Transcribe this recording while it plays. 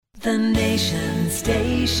The Nation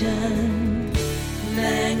Station,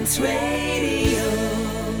 Manx Radio.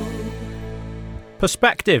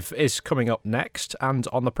 Perspective is coming up next, and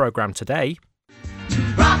on the programme today...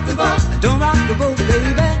 Rock the boat, don't rock the boat,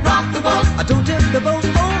 baby. Rock the boat, don't tip the boat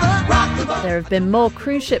over. Rock the boat. There have been more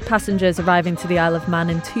cruise ship passengers arriving to the Isle of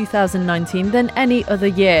Man in 2019 than any other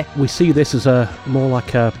year. We see this as more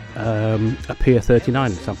like a Pier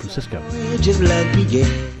 39 in San Francisco. Just let me get.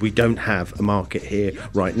 We don't have a market here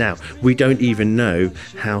right now. We don't even know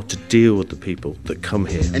how to deal with the people that come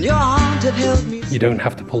here. And your arms have held me. You don't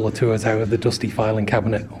have to pull the tours out of the dusty filing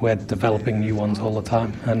cabinet. We're developing new ones all the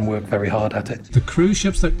time and work very hard at it. The cruise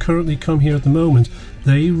ships that currently come here at the moment,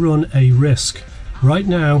 they run a risk. Right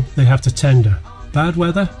now, they have to tender. Bad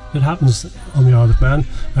weather, it happens on the Isle of Man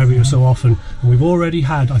every so often. And we've already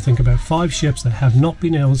had, I think, about 5 ships that have not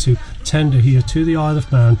been able to tender here to the Isle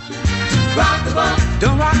of Man. Rock the boat,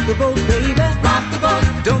 don't rock the boat, baby. Rock the boat,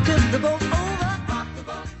 don't tip the boat over. Rock the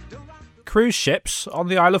boat, don't rock the boat. Cruise ships on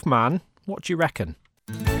the Isle of Man, what do you reckon?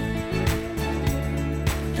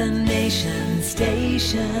 The Nation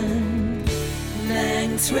Station,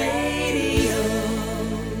 Manx Radio.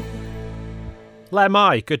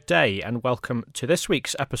 Lemai, good day and welcome to this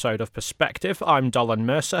week's episode of Perspective. I'm Dolan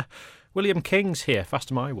Mercer. William King's here.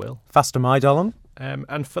 Faster my Will. Faster my Dolan.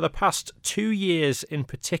 And for the past 2 years in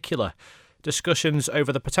particular, discussions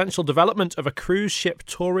over the potential development of a cruise ship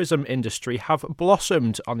tourism industry have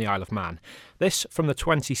blossomed on the Isle of Man. This from the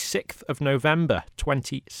 26th of November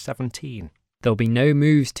 2017. There'll be no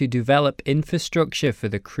moves to develop infrastructure for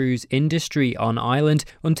the cruise industry on island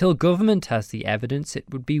until government has the evidence it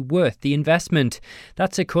would be worth the investment.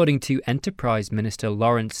 That's according to Enterprise Minister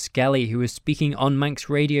Lawrence Skelly, who was speaking on Manx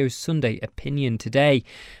Radio's Sunday Opinion today.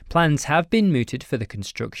 Plans have been mooted for the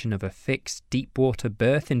construction of a fixed deep-water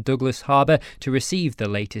berth in Douglas Harbour to receive the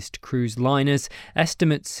latest cruise liners.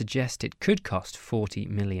 Estimates suggest it could cost £40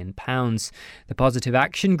 million. The Positive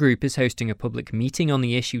Action Group is hosting a public meeting on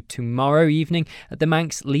the issue tomorrow evening at the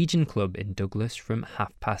Manx Legion Club in Douglas from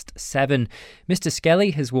 7:30. Mr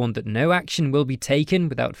Skelly has warned that no action will be taken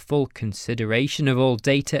without full consideration of all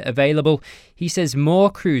data available. He says more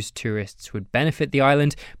cruise tourists would benefit the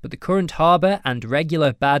island, but the current harbour and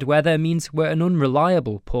regular bad weather means we're an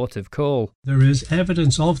unreliable port of call. There is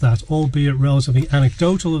evidence of that, albeit relatively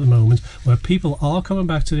anecdotal at the moment, where people are coming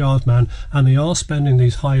back to the Isle of Man and they are spending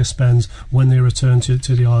these higher spends when they return to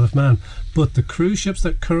the Isle of Man. But the cruise ships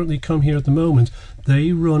that currently come here at the moment,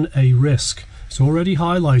 they run a risk. It's already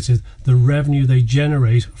highlighted the revenue they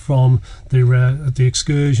generate from the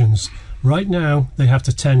excursions. Right now, they have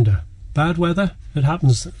to tender. Bad weather, it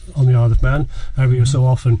happens on the Isle of Man every so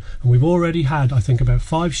often. And we've already had, I think, about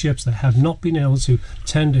 5 ships that have not been able to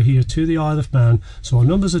tender here to the Isle of Man. So our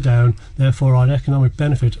numbers are down, therefore our economic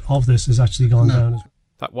benefit of this has actually gone down.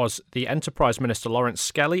 That was the Enterprise Minister Lawrence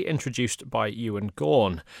Skelly, introduced by Ewan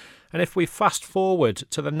Gorn. And if we fast forward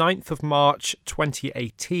to the 9th of March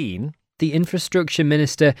 2018... The Infrastructure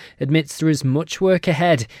Minister admits there is much work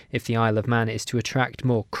ahead if the Isle of Man is to attract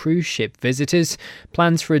more cruise ship visitors.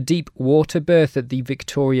 Plans for a deep water berth at the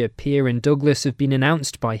Victoria Pier in Douglas have been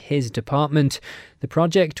announced by his department. The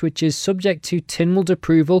project, which is subject to Tynwald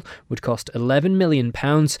approval, would cost £11 million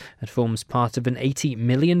and forms part of an £80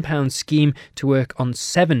 million scheme to work on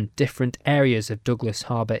 7 different areas of Douglas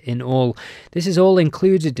Harbour in all. This is all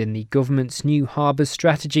included in the government's new harbour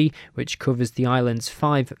strategy, which covers the island's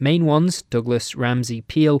 5 main ones: Douglas, Ramsey,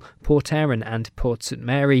 Peel, Port Erin and Port St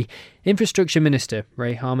Mary. Infrastructure Minister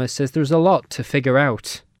Ray Harmer says there's a lot to figure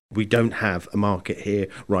out. We don't have a market here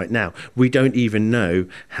right now. We don't even know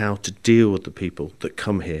how to deal with the people that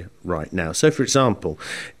come here right now. So, for example,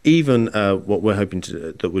 even what we're hoping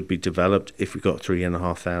that would be developed, if we got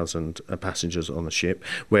 3,500 passengers on the ship,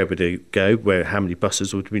 where would they go? How many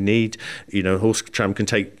buses would we need? You know, horse tram can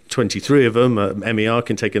take 23 of them. MER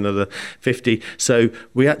can take another 50. So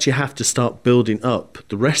we actually have to start building up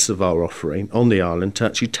the rest of our offering on the island to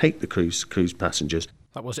actually take the cruise passengers.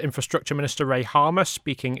 That was Infrastructure Minister Ray Harmer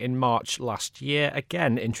speaking in March last year,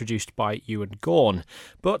 again introduced by Ewan Gorn.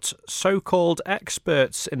 But so-called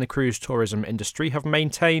experts in the cruise tourism industry have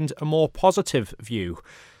maintained a more positive view.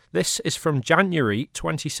 This is from January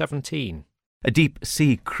 2017. A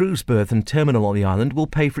deep-sea cruise berth and terminal on the island will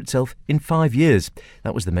pay for itself in 5 years.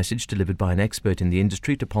 That was the message delivered by an expert in the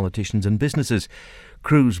industry to politicians and businesses.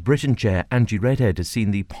 Cruise Britain chair Angie Redhead has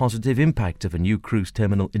seen the positive impact of a new cruise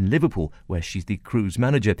terminal in Liverpool, where she's the cruise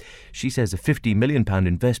manager. She says a £50 million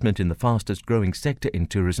investment in the fastest growing sector in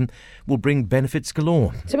tourism will bring benefits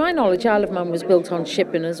galore. To my knowledge, Isle of Man was built on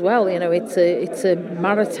shipping as well. You know, it's a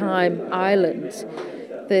maritime island.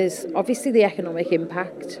 There's obviously the economic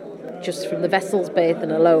impact. not just from the vessel's berthing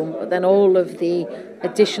alone, but then all of the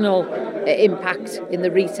additional impact in the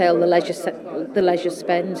retail, the leisure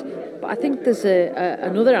spend. But I think there's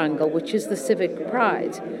another angle, which is the civic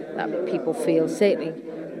pride that people feel, certainly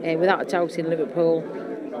without a doubt in Liverpool.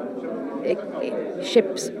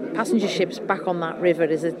 Passenger ships back on that river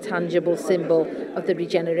is a tangible symbol of the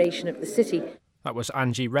regeneration of the city. That was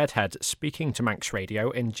Angie Redhead speaking to Manx Radio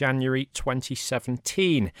in January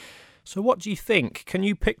 2017. So what do you think? Can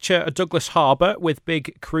you picture a Douglas harbour with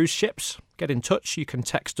big cruise ships? Get in touch. You can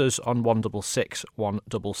text us on 166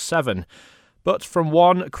 177. But from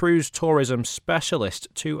one cruise tourism specialist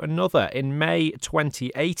to another, in May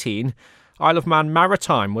 2018, Isle of Man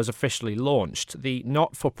Maritime was officially launched. The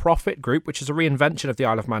not-for-profit group, which is a reinvention of the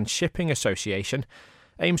Isle of Man Shipping Association,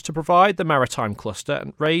 aims to provide the maritime cluster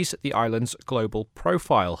and raise the island's global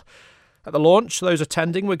profile. At the launch, those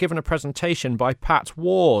attending were given a presentation by Pat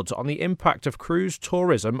Ward on the impact of cruise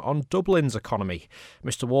tourism on Dublin's economy.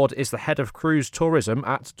 Mr. Ward is the head of cruise tourism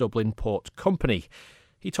at Dublin Port Company.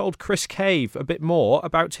 He told Chris Cave a bit more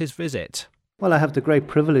about his visit. Well, I have the great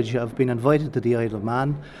privilege of being invited to the Isle of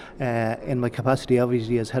Man in my capacity,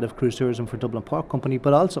 obviously, as Head of Cruise Tourism for Dublin Port Company,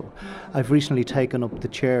 but also I've recently taken up the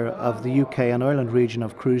chair of the UK and Ireland region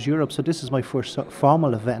of Cruise Europe, so this is my first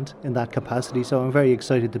formal event in that capacity, so I'm very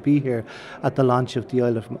excited to be here at the launch of the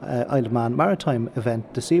Isle of Man Maritime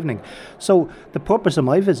event this evening. So the purpose of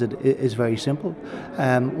my visit is very simple.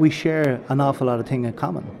 We share an awful lot of things in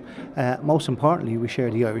common. Most importantly, we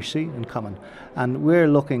share the Irish Sea in common, and we're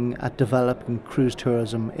looking at developing cruise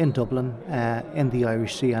tourism in Dublin, in the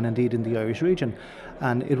Irish Sea and indeed in the Irish region.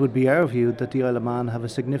 And it would be our view that the Isle of Man have a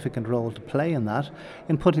significant role to play in that,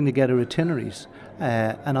 in putting together itineraries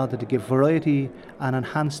in order to give variety and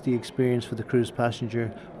enhance the experience for the cruise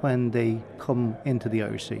passenger when they come into the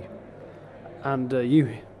Irish Sea. And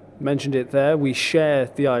you mentioned it there, we share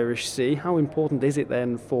the Irish Sea. How important is it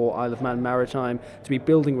then for Isle of Man Maritime to be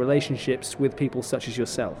building relationships with people such as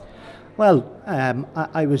yourself? Well,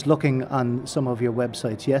 I was looking on some of your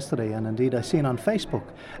websites yesterday, and indeed I seen on Facebook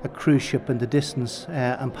a cruise ship in the distance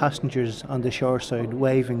and passengers on the shore side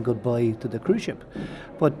waving goodbye to the cruise ship.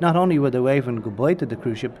 But not only were they waving goodbye to the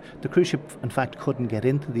cruise ship in fact couldn't get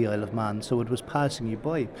into the Isle of Man, so it was passing you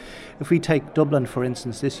by. If we take Dublin, for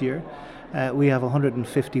instance, this year, we have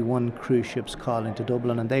 151 cruise ships calling to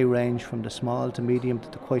Dublin, and they range from the small to medium to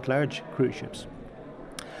the quite large cruise ships.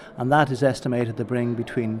 And that is estimated to bring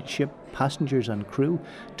between ship passengers and crew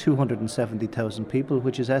 270,000 people,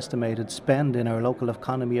 which is estimated spend in our local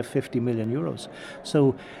economy of 50 million euros.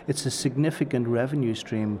 So it's a significant revenue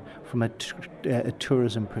stream from a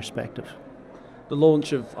tourism perspective. The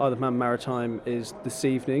launch of Isle of Man Maritime is this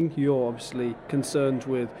evening. You're obviously concerned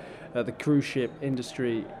with the cruise ship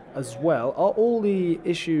industry as well. Are all the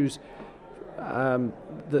issues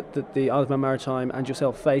that the Isle of Man Maritime and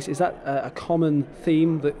yourself face, is that a common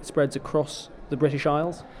theme that spreads across the British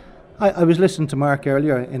Isles? I was listening to Mark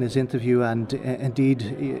earlier in his interview, and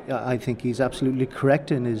indeed I think he's absolutely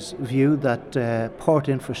correct in his view that port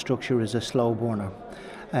infrastructure is a slow burner,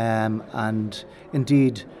 and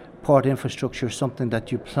indeed port infrastructure is something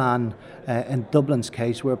that you plan. In Dublin's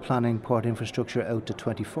case, we're planning port infrastructure out to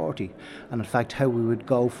 2040, and in fact how we would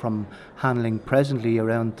go from handling presently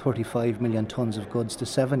around 35 million tonnes of goods to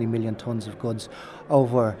 70 million tonnes of goods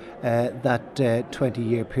over that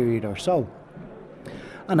 20-year period or so.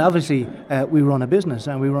 And obviously we run a business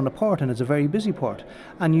and we run a port, and it's a very busy port,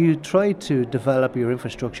 and you try to develop your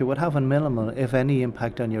infrastructure with having minimal, if any,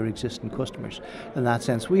 impact on your existing customers. In that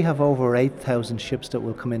sense, we have over 8,000 ships that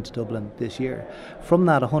will come into Dublin this year. From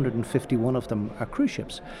that, 151 of them are cruise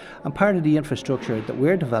ships, and part of the infrastructure that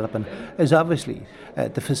we're developing is obviously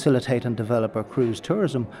to facilitate and develop our cruise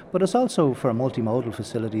tourism, but it's also for a multimodal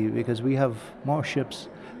facility, because we have more ships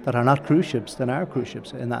that are not cruise ships than are cruise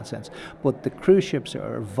ships in that sense. But the cruise ships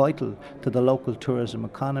are vital to the local tourism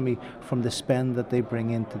economy from the spend that they bring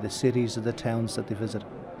into the cities or the towns that they visit.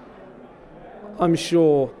 I'm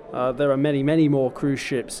sure there are many, many more cruise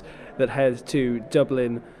ships that head to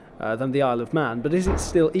Dublin than the Isle of Man, but is it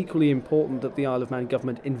still equally important that the Isle of Man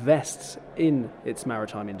government invests in its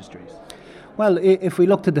maritime industries? Well, if we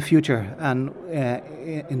look to the future, and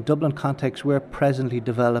in Dublin context, we're presently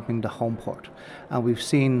developing the home port, and we've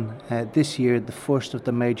seen this year the first of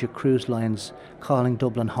the major cruise lines calling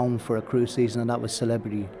Dublin home for a cruise season, and that was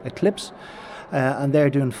Celebrity Eclipse, and they're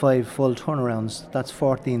doing 5 full turnarounds. That's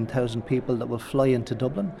 14,000 people that will fly into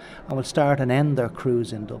Dublin and will start and end their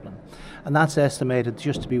cruise in Dublin, and that's estimated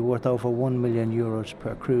just to be worth over €1 million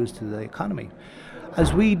per cruise to the economy.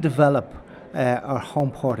 As we develop our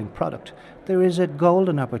home porting product, there is a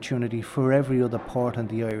golden opportunity for every other port on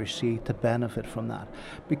the Irish Sea to benefit from that.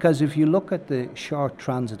 Because if you look at the short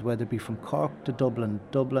transit, whether it be from Cork to Dublin,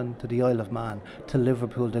 Dublin to the Isle of Man, to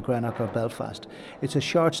Liverpool to Greenock or Belfast, it's a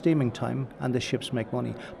short steaming time and the ships make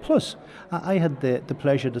money. Plus, I had the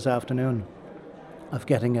pleasure this afternoon of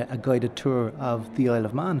getting a guided tour of the Isle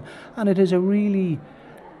of Man, and it is a really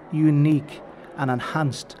unique and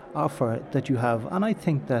enhanced offer that you have, and I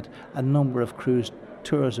think that a number of cruise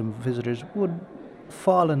tourism visitors would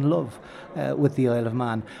fall in love with the Isle of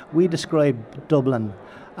Man. We describe Dublin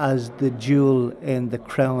as the jewel in the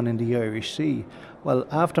crown in the Irish Sea. Well,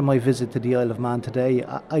 after my visit to the Isle of Man today,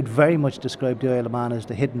 I'd very much describe the Isle of Man as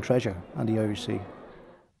the hidden treasure on the Irish Sea.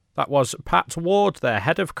 That was Pat Ward, their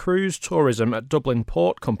head of cruise tourism at Dublin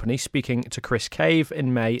Port Company, speaking to Chris Cave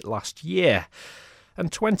in May last year.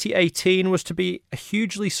 And 2018 was to be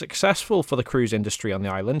hugely successful for the cruise industry on the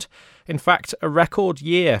island. In fact, a record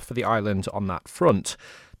year for the island on that front.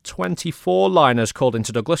 24 liners called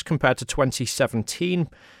into Douglas compared to 2017.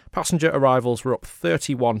 Passenger arrivals were up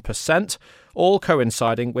 31%, all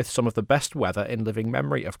coinciding with some of the best weather in living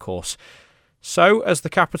memory, of course. So, as the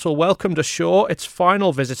capital welcomed ashore its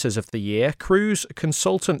final visitors of the year, cruise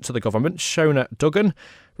consultant to the government, Shona Duggan,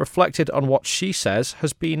 reflected on what she says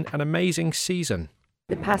has been an amazing season.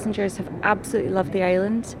 The passengers have absolutely loved the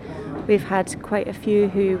island. We've had quite a few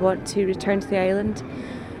who want to return to the island,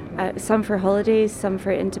 some for holidays, some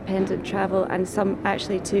for independent travel, and some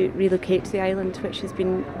actually to relocate to the island, which has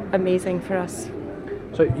been amazing for us.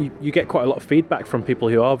 So you get quite a lot of feedback from people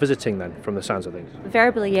who are visiting then, from the sounds of things?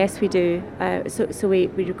 Verbally, yes, we do. So we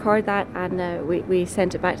record that and we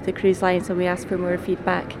send it back to the cruise lines and we ask for more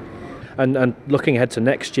feedback. And looking ahead to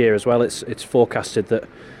next year as well, it's forecasted that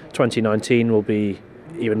 2019 will be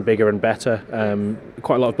even bigger and better.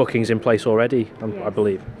 Quite a lot of bookings in place already, I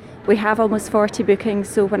believe. We have almost 40 bookings.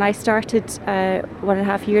 So when I started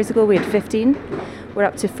 1.5 years ago, we had 15. We're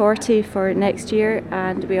up to 40 for next year,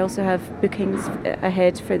 and we also have bookings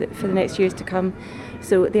ahead for the next years to come.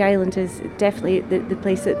 So the island is definitely the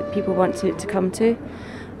place that people want to come to.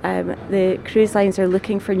 The cruise lines are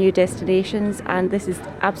looking for new destinations, and this is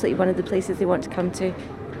absolutely one of the places they want to come to.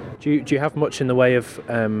 Do you have much in the way of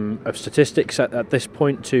statistics at this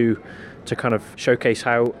point to kind of showcase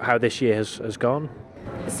how this year has gone?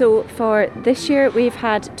 So for this year we've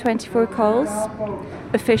had 24 calls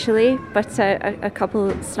officially, but a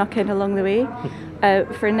couple snuck in along the way.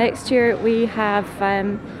 For next year we have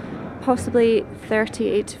possibly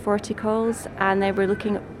 38 to 40 calls, and then we're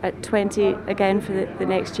looking at 20 again for the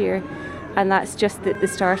next year. And that's just the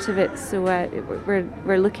start of it. So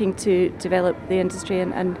we're looking to develop the industry,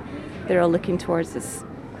 and they're all looking towards us.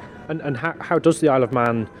 And how does the Isle of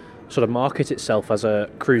Man sort of market itself as a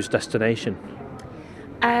cruise destination?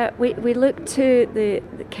 We look to the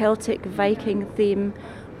Celtic Viking theme,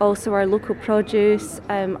 also our local produce,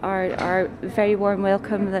 our very warm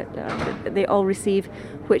welcome that they all receive,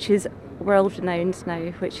 which is world renowned now,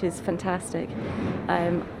 which is fantastic.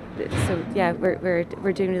 So yeah,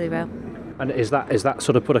 we're doing really well. And is that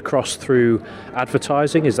sort of put across through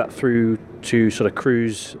advertising? Is that through to sort of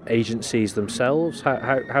cruise agencies themselves?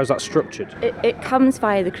 How's that structured? It comes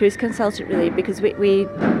via the cruise consultant really, because we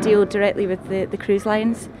deal directly with the cruise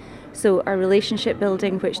lines. So our relationship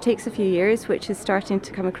building, which takes a few years, which is starting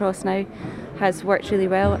to come across now, has worked really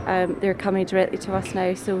well. They're coming directly to us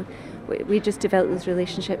now, so we just develop those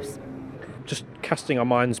relationships. Just casting our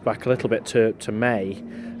minds back a little bit to May,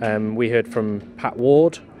 we heard from Pat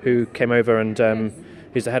Ward, who came over and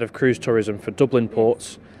he's the head of cruise tourism for Dublin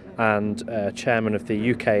Ports and chairman of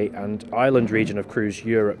the UK and Ireland region of Cruise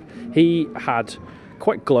Europe. He had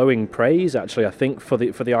quite glowing praise, actually, I think, for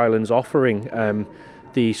the island's offering.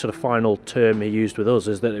 The sort of final term he used with us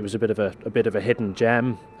is that it was a bit of a hidden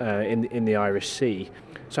gem in the Irish Sea.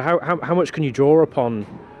 So how much can you draw upon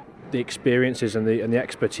the experiences and the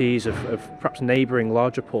expertise of perhaps neighbouring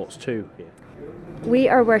larger ports too? We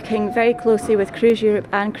are working very closely with Cruise Europe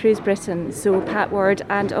and Cruise Britain, so Pat Ward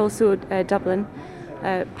and also Dublin.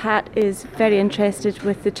 Pat is very interested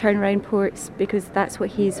with the turnaround ports because that's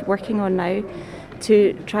what he's working on now,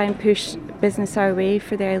 to try and push business our way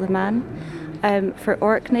for the Isle of Man. For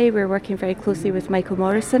Orkney, we're working very closely with Michael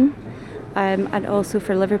Morrison, and also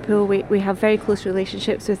for Liverpool, we have very close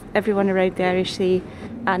relationships with everyone around the Irish Sea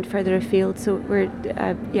and further afield, so we're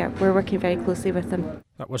working very closely with them.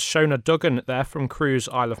 That was Shona Duggan there from Cruise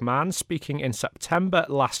Isle of Man, speaking in September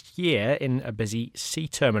last year in a busy sea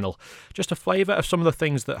terminal. Just a flavour of some of the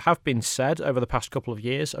things that have been said over the past couple of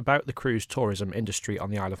years about the cruise tourism industry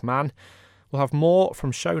on the Isle of Man. We'll have more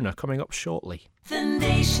from Shona coming up shortly. The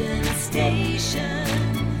Nation Station.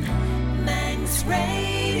 Manx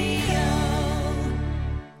Radio.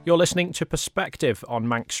 You're listening to Perspective on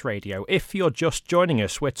Manx Radio. If you're just joining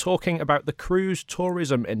us, we're talking about the cruise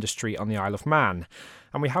tourism industry on the Isle of Man.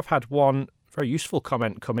 And we have had one very useful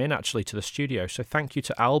comment come in, actually, to the studio. So thank you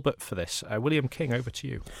to Albert for this. William King, over to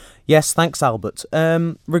you. Yes, thanks, Albert.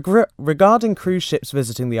 Regarding cruise ships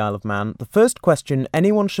visiting the Isle of Man, the first question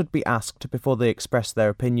anyone should be asked before they express their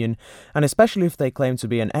opinion, and especially if they claim to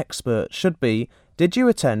be an expert, should be, did you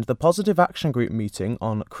attend the Positive Action Group meeting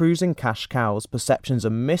on cruising cash cows, perceptions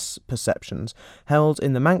and misperceptions held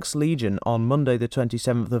in the Manx Legion on Monday the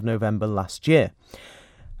 27th of November last year?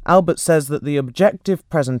 Albert says that the objective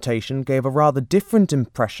presentation gave a rather different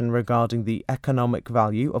impression regarding the economic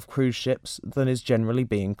value of cruise ships than is generally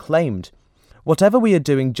being claimed. Whatever we are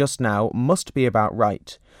doing just now must be about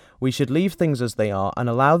right. We should leave things as they are and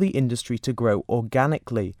allow the industry to grow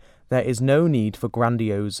organically. There is no need for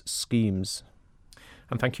grandiose schemes.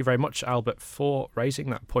 And thank you very much, Albert, for raising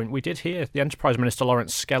that point. We did hear the Enterprise Minister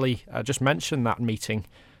Lawrence Skelly just mention that meeting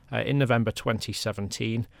in November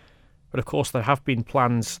 2017. But of course, there have been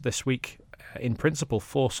plans this week, in principle,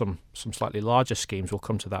 for some slightly larger schemes. We'll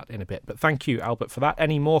come to that in a bit. But thank you, Albert, for that.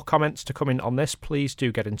 Any more comments to come in on this, please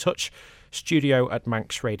do get in touch.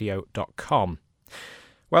 studio@manxradio.com.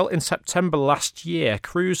 Well, in September last year,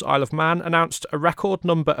 Cruise Isle of Man announced a record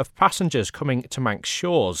number of passengers coming to Manx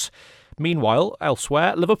shores. Meanwhile,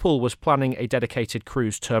 elsewhere, Liverpool was planning a dedicated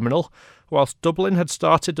cruise terminal, whilst Dublin had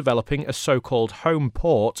started developing a so-called home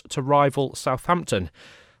port to rival Southampton.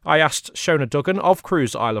 I asked Shona Duggan of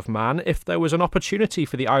Cruise Isle of Man if there was an opportunity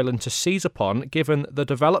for the island to seize upon given the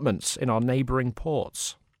developments in our neighbouring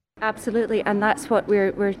ports. Absolutely, and that's what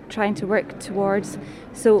we're trying to work towards.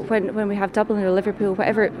 So when we have Dublin or Liverpool,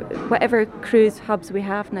 whatever cruise hubs we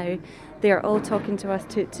have now, they are all talking to us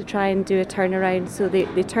to try and do a turnaround. So they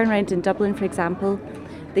turn around in Dublin, for example,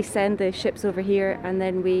 they send the ships over here, and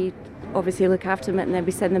then we obviously look after them, and then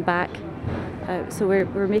we send them back. So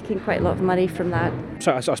we're making quite a lot of money from that.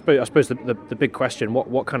 So I suppose the big question,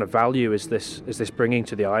 what kind of value is this bringing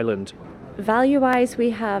to the island? Value-wise,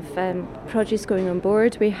 we have produce going on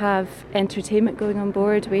board, we have entertainment going on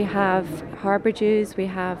board, we have harbour dues, we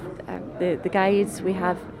have the guides, we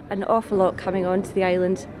have an awful lot coming onto the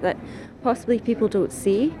island that possibly people don't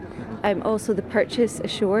see. Also the purchase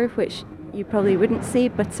ashore, which you probably wouldn't see,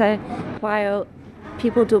 but while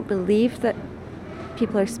people don't believe that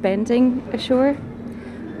people are spending ashore,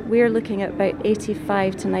 we're looking at about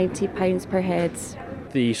 £85 to £90 per head.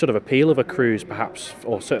 The sort of appeal of a cruise, perhaps,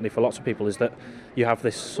 or certainly for lots of people, is that you have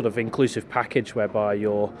this sort of inclusive package whereby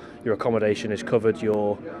your accommodation is covered,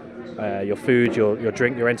 your food, your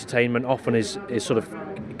drink, your entertainment often is sort of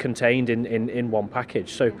contained in one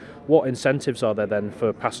package. So what incentives are there then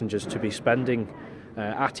for passengers to be spending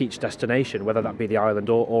at each destination, whether that be the island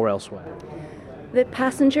or elsewhere? The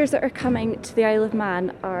passengers that are coming to the Isle of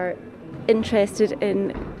Man are interested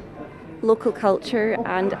in local culture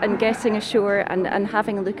and getting ashore and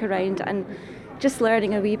having a look around and just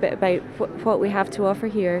learning a wee bit about what we have to offer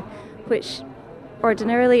here, which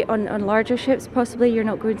ordinarily on larger ships possibly you're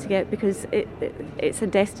not going to get because it's a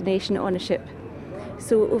destination on a ship.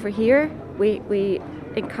 So over here we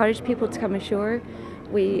encourage people to come ashore,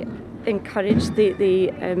 we encourage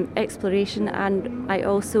the exploration, and I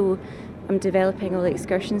also am developing all the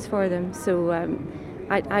excursions for them. So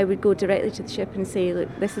I would go directly to the ship and say, look,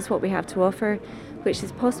 this is what we have to offer, which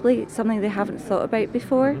is possibly something they haven't thought about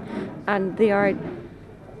before, and they are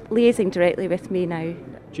liaising directly with me now.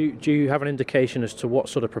 Do you have an indication as to what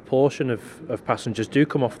sort of proportion of passengers do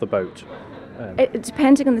come off the boat?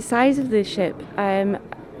 Depending on the size of the ship,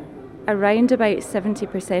 around about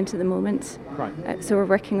 70% at the moment. Right. So we're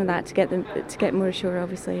working on that to get more ashore,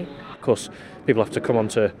 obviously. Of course, people have to come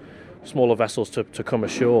onto smaller vessels to come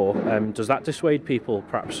ashore. Does that dissuade people,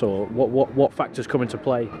 perhaps, or what factors come into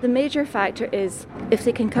play? The major factor is if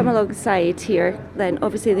they can come alongside here, then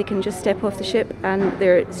obviously they can just step off the ship and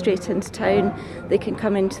they're straight into town. They can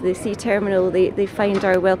come into the sea terminal, they find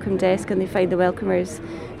our welcome desk and they find the welcomers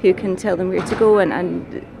who can tell them where to go,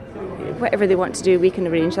 and whatever they want to do, we can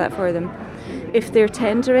arrange that for them. If they're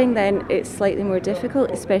tendering, then it's slightly more difficult,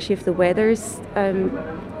 especially if the weather's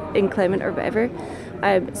inclement or whatever.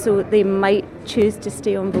 So they might choose to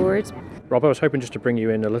stay on board. Rob, I was hoping just to bring you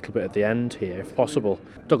in a little bit at the end here, if possible.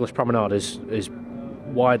 Douglas Promenade is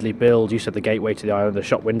widely billed. You said the gateway to the island, the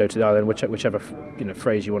shop window to the island, whichever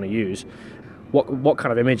phrase you want to use. What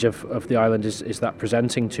kind of image of the island is that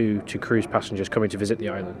presenting to cruise passengers coming to visit the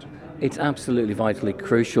island? It's absolutely vitally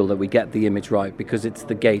crucial that we get the image right, because it's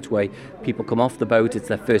the gateway. People come off the boat, it's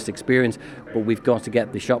their first experience, but we've got to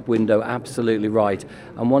get the shop window absolutely right.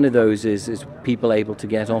 And one of those is people able to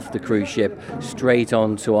get off the cruise ship straight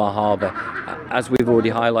onto our harbour. As we've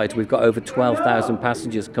already highlighted, we've got over 12,000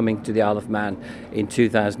 passengers coming to the Isle of Man in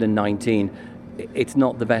 2019. It's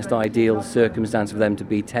not the best ideal circumstance for them to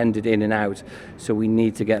be tended in and out, so we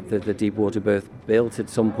need to get the deep water berth built at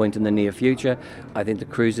some point in the near future. I think the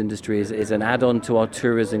cruise industry is an add-on to our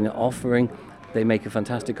tourism offering. They make a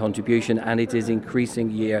fantastic contribution, and it is increasing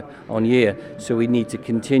year on year, so we need to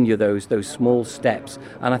continue those small steps,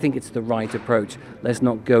 and I think it's the right approach. Let's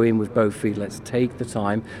not go in with both feet. Let's take the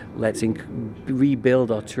time. Let's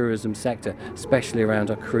rebuild our tourism sector, especially around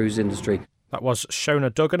our cruise industry. That was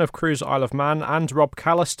Shona Duggan of Cruise Isle of Man and Rob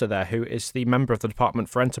Callister there, who is the member of the Department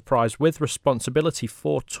for Enterprise with responsibility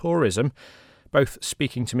for tourism, both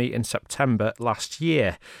speaking to me in September last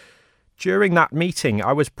year. During that meeting,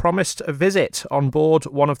 I was promised a visit on board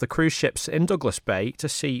one of the cruise ships in Douglas Bay to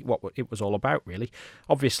see what it was all about, really.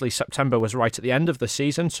 Obviously, September was right at the end of the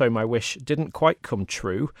season, so my wish didn't quite come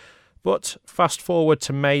true. But fast forward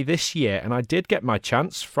to May this year, and I did get my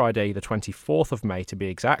chance, Friday the 24th of May to be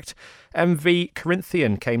exact. MV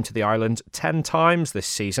Corinthian came to the island 10 times this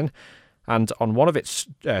season, and on one of its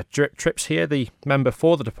trips here, the member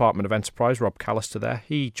for the Department of Enterprise, Rob Callister there,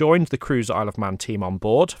 he joined the Cruise Isle of Man team on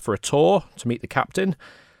board for a tour to meet the captain.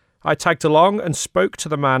 I tagged along and spoke to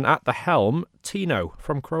the man at the helm, Tino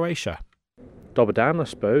from Croatia. Dobar dan, I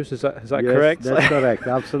suppose. Is that Yes, correct? That's correct.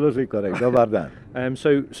 Absolutely correct. Dobar dan.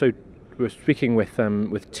 So we're speaking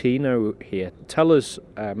with Tino here. Tell us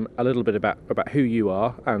a little bit about who you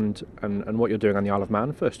are and what you're doing on the Isle of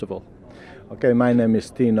Man, first of all. Okay, my name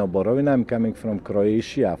is Tino Borovin. I'm coming from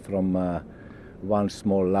Croatia, from one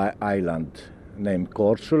small island named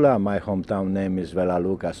Korčula. My hometown name is Vela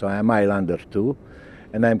Luka, so I'm islander too.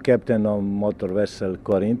 And I'm captain of motor vessel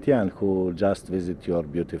Corinthian, who just visit your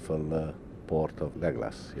beautiful port of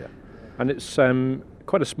Douglas. Yeah. And it's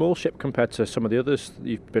quite a small ship compared to some of the others that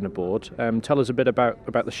you've been aboard. Tell us a bit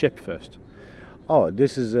about the ship first. Oh,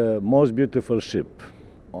 this is the most beautiful ship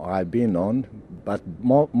I've been on, but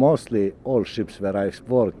mostly all ships where I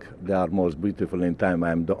work, they are most beautiful in time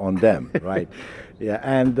I'm on them, right? Yeah,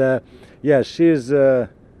 and she's a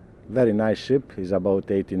very nice ship. It's about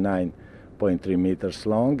 89.3 meters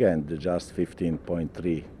long and just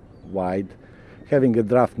 15.3 wide, having a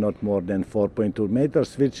draft not more than 4.2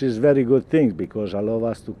 meters, which is very good thing because allow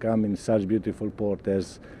us to come in such beautiful port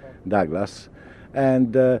as Douglas.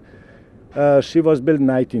 And she was built in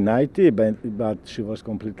 1990, but she was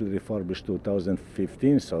completely refurbished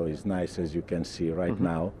 2015, so it's nice as you can see right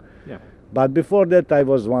now. Yeah. But before that I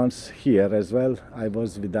was once here as well. I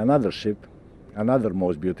was with another ship, another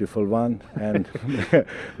most beautiful one, and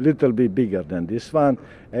little bit bigger than this one.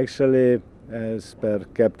 Actually, as per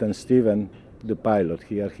Captain Steven, the pilot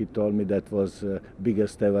here, he told me that was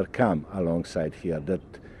biggest ever come alongside here. That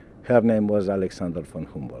her name was Alexander von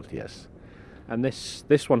Humboldt. Yes. And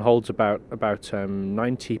this one holds about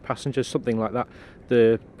 90 passengers, something like that.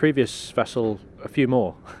 The previous vessel, a few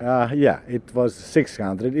more. Yeah, it was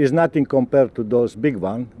 600. It's nothing compared to those big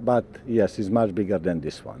one, but yes, it's much bigger than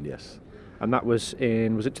this one. Yes. And that was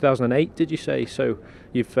it 2008? Did you say? So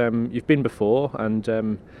you've been before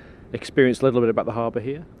and experienced a little bit about the harbour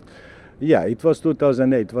here. Yeah, it was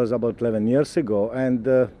 2008. It was about 11 years ago, and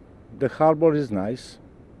the harbour is nice.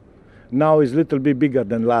 Now it's a little bit bigger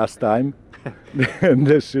than last time. And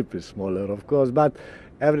the ship is smaller, of course, but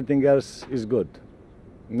everything else is good.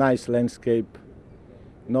 Nice landscape,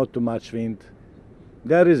 not too much wind.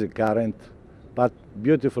 There is a current, but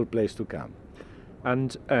beautiful place to come.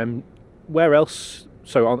 And where else?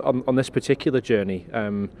 So on this particular journey,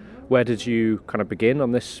 where did you kind of begin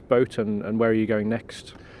on this boat, and where are you going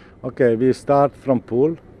next? Okay, we start from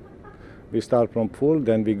Poole.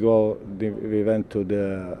 Then we went to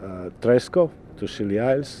the Tresco, to Scilly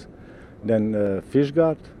Isles. Then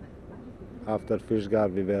Fishguard. After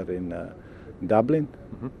Fishguard we were in Dublin.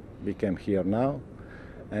 Mm-hmm. We came here now.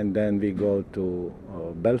 And then we go to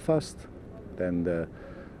Belfast, then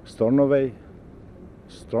Stornoway,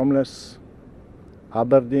 Stromness,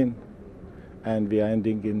 Aberdeen, and we are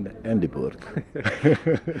ending in Edinburgh.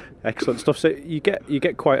 Excellent stuff. So you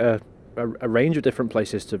get quite a range of different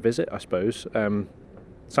places to visit, I suppose.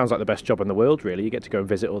 Sounds like the best job in the world, really. You get to go and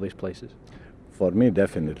visit all these places. For me,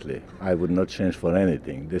 definitely. I would not change for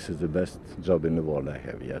anything. This is the best job in the world I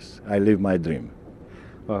have, yes. I live my dream.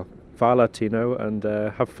 Well, Hvala, Tino, and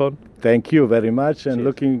have fun. Thank you very much, and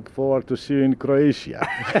looking forward to see you in Croatia.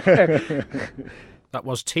 That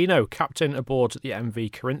was Tino, captain aboard the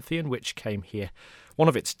MV Corinthian, which came here, one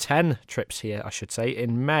of its 10 trips here, I should say,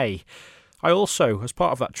 in May. I also, as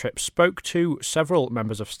part of that trip, spoke to several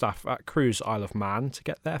members of staff at Cruise Isle of Man to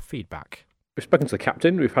get their feedback. We've spoken to the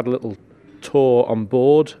captain, we've had a little tour on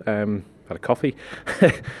board, had a coffee,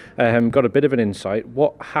 got a bit of an insight.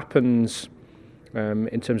 What happens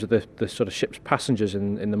in terms of the sort of ship's passengers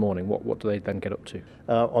in the morning? What do they then get up to?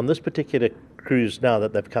 On this particular cruise now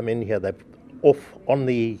that they've come in here, they're off on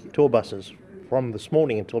the tour buses from this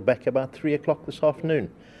morning until back about 3 o'clock this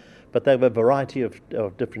afternoon. But they have a variety of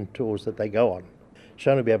different tours that they go on.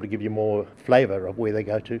 Shona will be able to give you more flavour of where they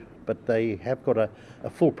go to, but they have got a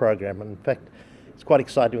full program. And in fact, it's quite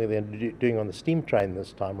exciting what they're doing on the steam train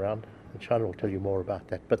this time around, and Shona will tell you more about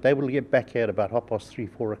that. But they will get back here at about 3:30,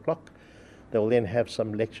 4 o'clock. They will then have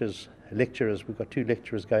some lecturers. We've got 2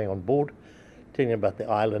 lecturers going on board, telling about the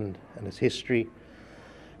island and its history.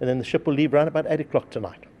 And then the ship will leave around about 8 o'clock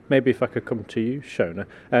tonight. Maybe if I could come to you, Shona.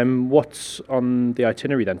 What's on the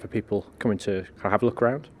itinerary then for people coming to have a look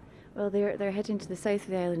around? Well, they're heading to the south of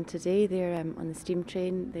the island today. They're on the steam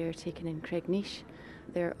train. They're taking in Craignish.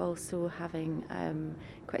 They're also having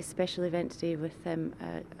quite a special event today with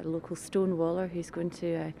a local stone waller who's going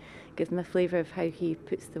to give them a flavour of how he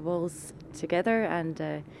puts the walls together,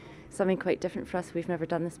 and something quite different for us. We've never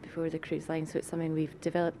done this before, the cruise line, so it's something we've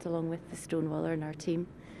developed along with the stone waller and our team.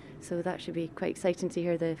 So that should be quite exciting to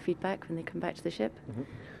hear the feedback when they come back to the ship. Mm-hmm.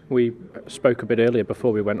 We spoke a bit earlier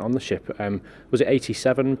before we went on the ship. Was it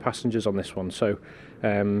 87 passengers on this one? So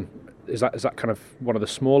is that kind of one of the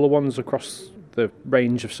smaller ones across the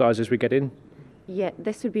range of sizes we get in? Yeah,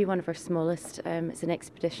 this would be one of our smallest. It's an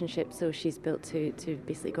expedition ship, so she's built to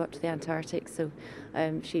basically go up to the Antarctic. So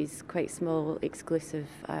she's quite small, exclusive,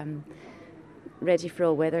 ready for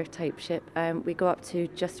all weather type ship. We go up to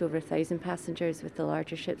just over 1,000 passengers with the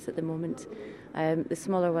larger ships at the moment. The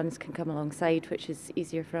smaller ones can come alongside, which is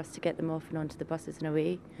easier for us to get them off and onto the buses and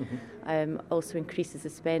away. Mm-hmm. Also increases the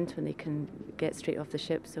spend when they can get straight off the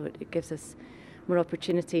ship, so it gives us more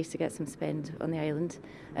opportunities to get some spend on the island.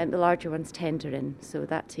 The larger ones tender in, so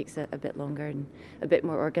that takes a bit longer and a bit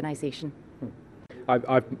more organisation.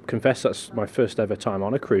 I confess that's my first ever time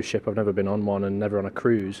on a cruise ship. I've never been on one and never on a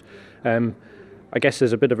cruise. I guess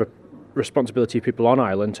there's a bit of a responsibility of people on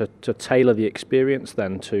island to tailor the experience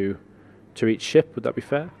then to each ship. Would that be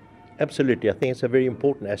fair? Absolutely. I think it's a very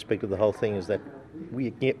important aspect of the whole thing is that we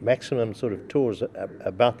get maximum sort of tours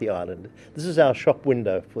about the island. This is our shop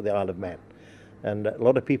window for the Isle of Man, and a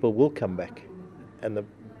lot of people will come back. And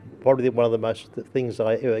probably one of the most things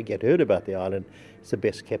I ever get heard about the island is the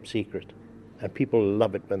best kept secret, and people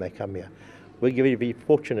love it when they come here. We're very, very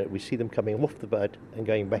fortunate. We see them coming off the boat and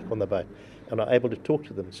going back on the boat, and are able to talk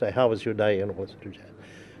to them and say, how was your day, and all that.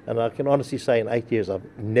 And I can honestly say in 8 years I've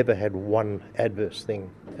never had one adverse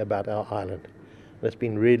thing about our island. And it's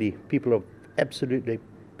been really, people are absolutely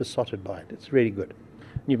besotted by it. It's really good.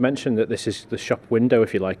 You've mentioned that this is the shop window,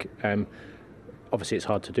 if you like. Obviously it's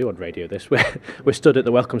hard to do on radio this. We're stood at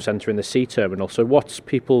the Welcome Centre in the sea terminal, so what's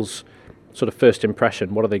people's sort of first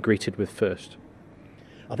impression? What are they greeted with first?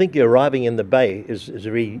 I think arriving in the bay is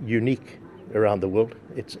very unique around the world.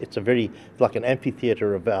 It's like an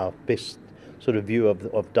amphitheatre of our best sort of view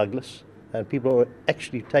of Douglas, and people are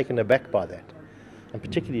actually taken aback by that. And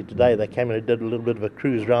particularly today, they came and did a little bit of a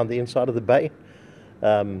cruise around the inside of the bay,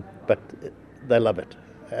 but they love it.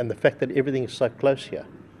 And the fact that everything is so close here.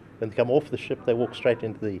 When they come off the ship, they walk straight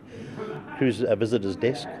into the cruise visitor's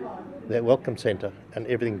desk, their welcome centre, and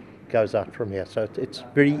everything goes out from here. So it's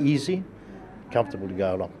very easy, comfortable to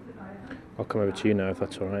go along. I'll come over to you now, if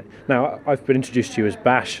that's all right. Now, I've been introduced to you as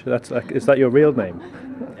Bash. Is that your real name?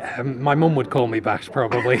 My mum would call me Bash,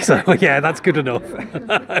 probably. So yeah, that's good enough.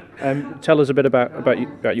 Tell us a bit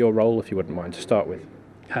about your role, if you wouldn't mind, to start with.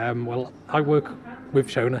 Well, I work with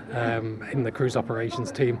Shona in the cruise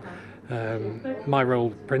operations team. My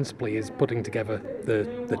role principally is putting together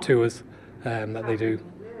the tours that they do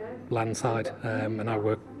landside, and I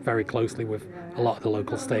work very closely with a lot of the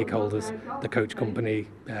local stakeholders, the coach company,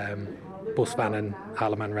 Bus Van and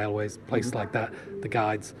Isle of Man Railways, places like that, the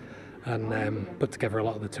guides, and put together a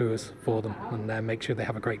lot of the tours for them and make sure they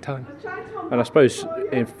have a great time. And I suppose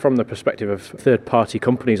from the perspective of third-party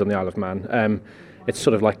companies on the Isle of Man, it's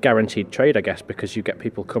sort of like guaranteed trade, I guess, because you get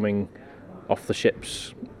people coming off the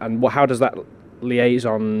ships. And how does that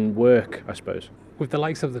liaison work, I suppose? With the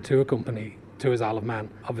likes of the tour company, Tours Isle of Man,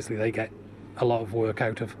 obviously they get a lot of work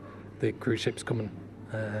out of the cruise ships coming.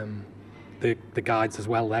 The guides as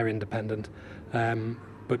well, they're independent.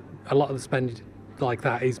 But a lot of the spend like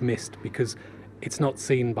that is missed because it's not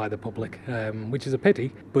seen by the public, which is a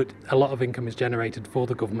pity, but a lot of income is generated for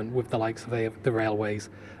the government with the likes of the railways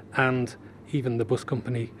and even the bus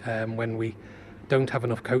company. When we don't have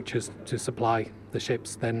enough coaches to supply the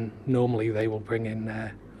ships, then normally they will bring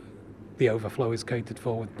in the overflow is catered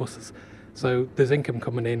for with buses. So there's income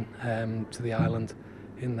coming in to the island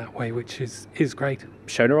in that way, which is great.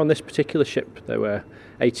 Shona, on this particular ship, there were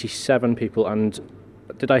 87 people, and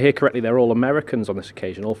did I hear correctly, they're all Americans on this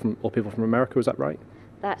occasion, all people from America, is that right?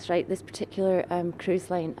 That's right. This particular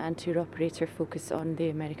cruise line and tour operator focus on the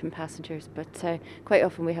American passengers, but quite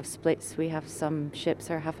often we have splits. We have some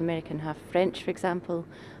ships are half American, half French, for example.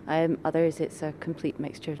 Others, it's a complete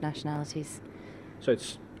mixture of nationalities. So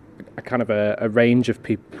it's a kind of a range of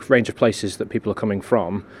places that people are coming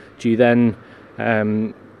from. Do you then,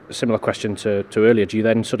 similar question to earlier, do you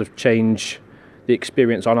then sort of change the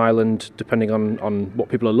experience on island depending on what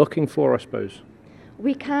people are looking for, I suppose?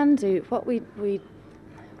 We can do what we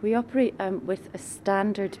operate with a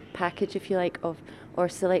standard package, if you like, or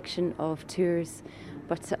selection of tours,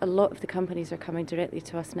 but a lot of the companies are coming directly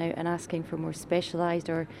to us now and asking for more specialised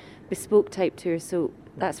or bespoke type tours. So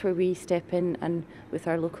that's where we step in, and with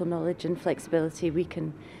our local knowledge and flexibility, we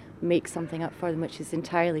can make something up for them which is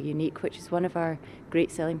entirely unique, which is one of our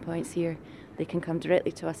great selling points here. They can come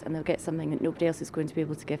directly to us and they'll get something that nobody else is going to be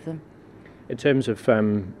able to give them. In terms of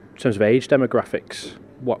age demographics,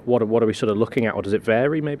 what are we sort of looking at, or does it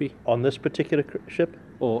vary maybe? On this particular ship?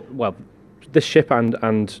 Or, well, this ship and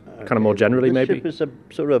kind of more generally this maybe? This ship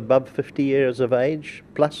is sort of above 50 years of age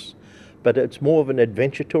plus, but it's more of an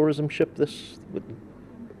adventure tourism ship,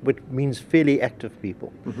 which means fairly active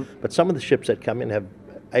people. Mm-hmm. But some of the ships that come in have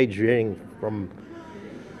age varying from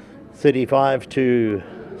 35 to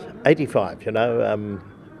 85,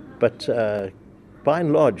 but by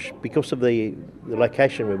and large, because of the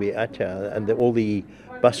location where we're at here and all the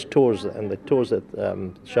bus tours and the tours that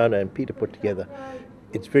Shona and Peter put together,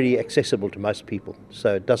 it's very accessible to most people.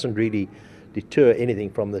 So it doesn't really deter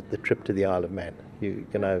anything from the trip to the Isle of Man.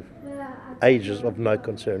 Age is of no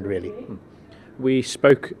concern really. We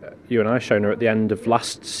spoke, you and I, Shona, at the end of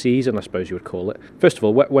last season, I suppose you would call it. First of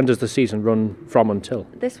all, when does the season run from until?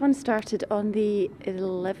 This one started on the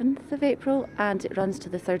 11th of April and it runs to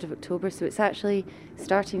the 3rd of October, so it's actually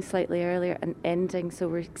starting slightly earlier and ending, so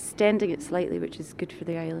we're extending it slightly, which is good for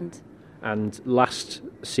the island. And last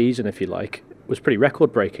season, if you like, was pretty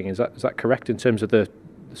record-breaking. Is that correct in terms of the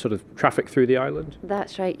sort of traffic through the island?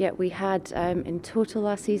 That's right, yeah. We had, in total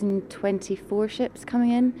last season, 24 ships coming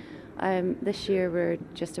in. This year we're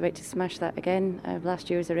just about to smash that again. Last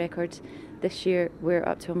year was a record. This year we're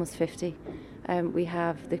up to almost 50. We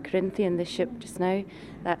have the Corinthian, this ship just now.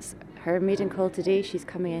 That's her maiden call today. She's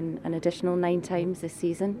coming in an additional 9 times this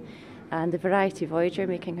season. And the Variety Voyager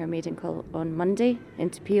making her maiden call on Monday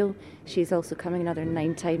into Peel. She's also coming another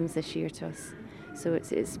 9 times this year to us. So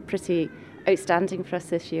it's pretty outstanding for us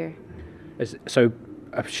this year. So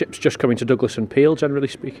are ships just coming to Douglas and Peel, generally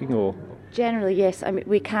speaking, or? Generally, yes. I mean,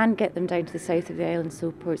 we can get them down to the south of the island,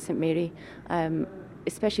 so Port St Mary.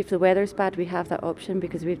 Especially if the weather's bad, we have that option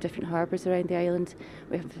because we have different harbours around the island.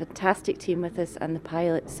 We have a fantastic team with us and the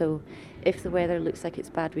pilot, so if the weather looks like it's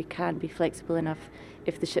bad, we can be flexible enough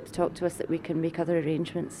if the ships talk to us that we can make other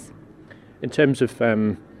arrangements. In terms of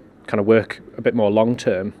kind of work a bit more long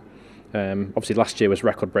term, obviously last year was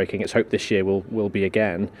record breaking. It's hoped this year will be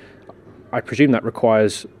again. I presume that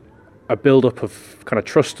requires a build-up of kind of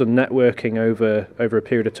trust and networking over a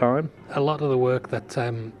period of time. A lot of the work that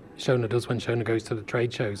Shona does when Shona goes to the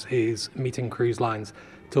trade shows is meeting cruise lines,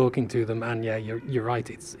 talking to them, and yeah, you're right,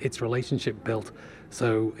 it's relationship built,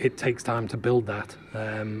 so it takes time to build that.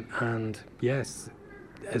 And yes,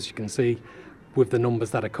 as you can see, with the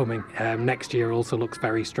numbers that are coming, next year also looks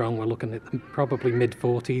very strong. We're looking at probably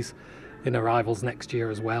mid-40s in arrivals next year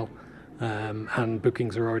as well. And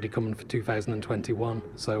bookings are already coming for 2021.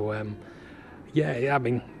 So, I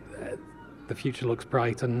mean, the future looks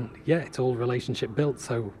bright, and yeah, it's all relationship built.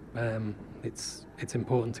 So it's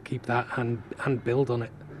important to keep that and build on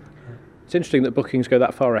it. It's interesting that bookings go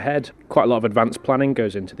that far ahead. Quite a lot of advanced planning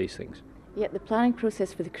goes into these things. Yeah, the planning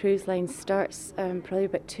process for the cruise line starts probably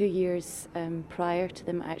about 2 years prior to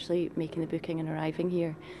them actually making the booking and arriving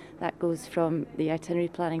here. That goes from the itinerary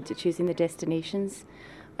planning to choosing the destinations.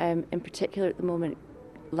 In particular at the moment,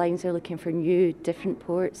 lines are looking for new, different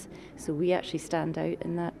ports, so we actually stand out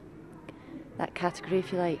in that category,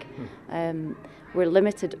 if you like. We're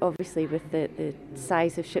limited, obviously, with the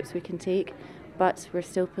size of ships we can take, but we're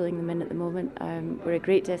still pulling them in at the moment. We're a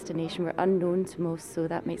great destination. We're unknown to most, so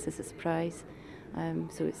that makes us a surprise.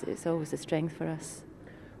 So it's always a strength for us.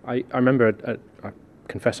 I remember a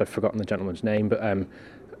confess I've forgotten the gentleman's name, but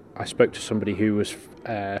I spoke to somebody who was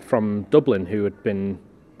from Dublin who had been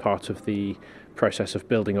part of the process of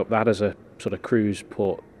building up that as a sort of cruise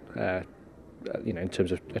port, in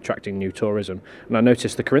terms of attracting new tourism. And I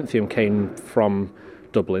noticed the Corinthium came from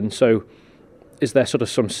Dublin. So is there sort of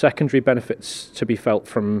some secondary benefits to be felt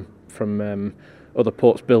from other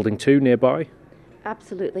ports building too nearby?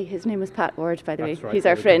 Absolutely. His name was Pat Ward, by the way. Right. He's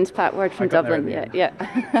our friend, Pat Ward from Dublin.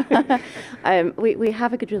 Yeah. We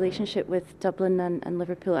have a good relationship with Dublin and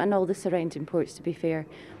Liverpool and all the surrounding ports, to be fair,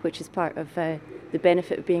 which is part of the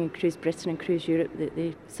benefit of being in Cruise Britain and Cruise Europe.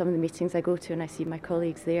 Some of the meetings I go to and I see my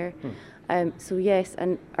colleagues there. So yes,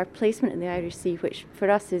 and our placement in the Irish Sea, which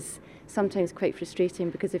for us is sometimes quite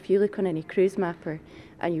frustrating, because if you look on any cruise mapper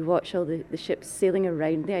and you watch all the ships sailing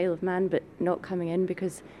around the Isle of Man but not coming in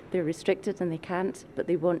because they're restricted and they can't, but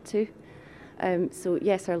they want to. So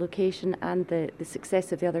yes, our location and the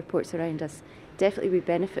success of the other ports around us, definitely we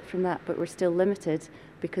benefit from that, but we're still limited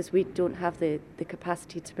because we don't have the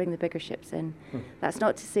capacity to bring the bigger ships in. That's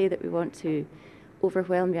not to say that we want to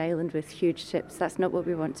overwhelm the island with huge ships. That's not what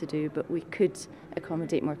we want to do, but we could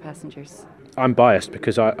accommodate more passengers. I'm biased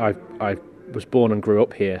because I was born and grew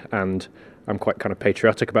up here, and I'm quite kind of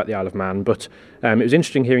patriotic about the Isle of Man. But it was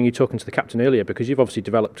interesting hearing you talking to the captain earlier, because you've obviously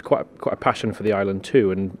developed quite a passion for the island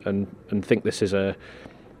too, and think this is an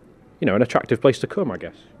attractive place to come, I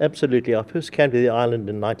guess. Absolutely. I first came to the island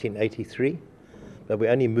in 1983, but we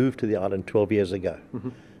only moved to the island 12 years ago.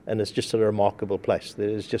 And it's just a remarkable place.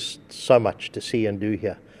 There's just so much to see and do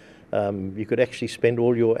here. You could actually spend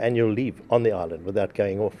all your annual leave on the island without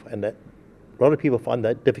going off, and a lot of people find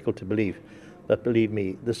that difficult to believe. But believe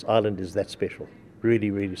me, this island is that special, really,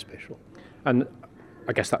 really special. And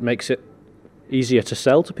I guess that makes it easier to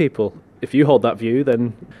sell to people. If you hold that view,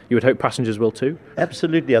 then you would hope passengers will too.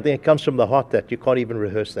 Absolutely. I think it comes from the heart that you can't even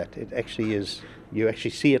rehearse that. It actually is. You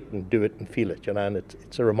actually see it and do it and feel it, and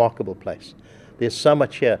it's a remarkable place. There's so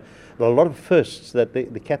much here. There are a lot of firsts that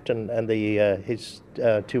the captain and his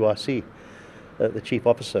 2RC, the chief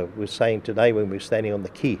officer, was saying today when we were standing on the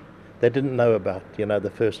quay. They didn't know about,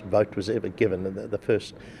 the first vote was ever given, and the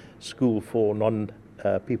first school for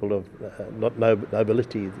people of not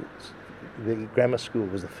nobility. The grammar school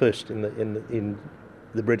was the first in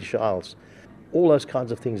the British Isles. All those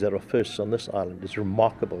kinds of things that are firsts on this island is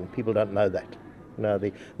remarkable, and people don't know that.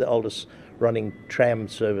 The oldest running tram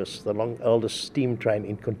service, the oldest steam train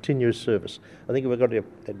in continuous service. I think we've got to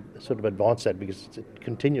sort of advance that, because it's a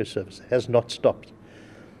continuous service. It has not stopped.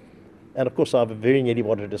 And of course, I very nearly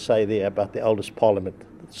wanted to say there about the oldest parliament.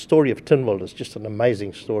 The story of Tynwald is just an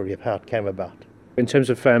amazing story of how it came about. In terms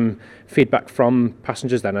of feedback from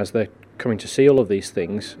passengers then, as they're coming to see all of these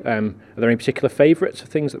things, are there any particular favourites of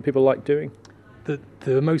things that people like doing?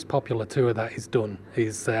 The most popular tour that is done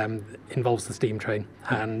involves the steam train,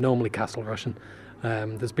 and normally Castle Rushen.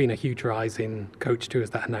 There's been a huge rise in coach tours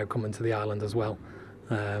that are now coming to the island as well,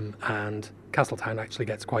 and Castletown actually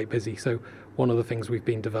gets quite busy. So one of the things we've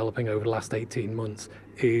been developing over the last 18 months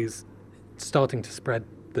is starting to spread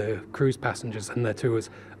the cruise passengers and their tours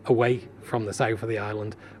away from the south of the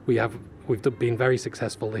island. We've been very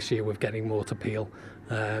successful this year with getting more to Peel,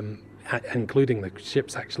 including the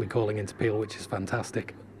ships actually calling into Peel, which is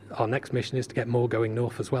fantastic. Our next mission is to get more going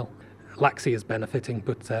north as well. Laxey is benefiting,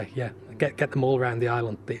 but get them all around the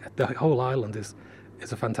island. The whole island is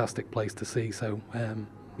a fantastic place to see. So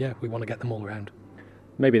we want to get them all around.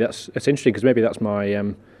 Maybe it's interesting, because maybe that's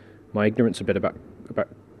my my ignorance a bit about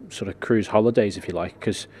sort of cruise holidays, if you like,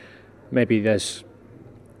 because maybe there's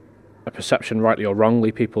a perception, rightly or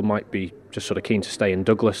wrongly, people might be just sort of keen to stay in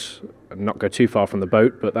Douglas and not go too far from the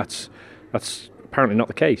boat, but that's apparently not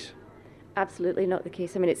the case. Absolutely not the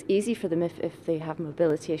case. I mean, it's easy for them if they have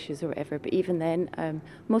mobility issues or whatever, but even then,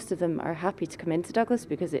 most of them are happy to come into Douglas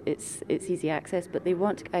because it's easy access, but they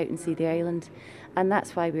want to go out and see the island, and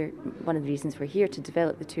that's why one of the reasons we're here, to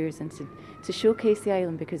develop the tours and to showcase the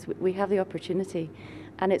island, because we have the opportunity,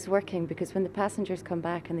 and it's working, because when the passengers come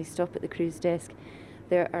back and they stop at the cruise desk,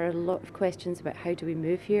 there are a lot of questions about how do we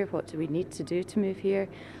move here, what do we need to do to move here,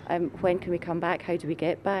 when can we come back, how do we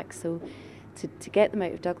get back. So to get them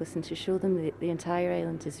out of Douglas and to show them the entire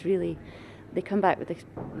island is really, they come back with a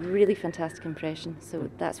really fantastic impression.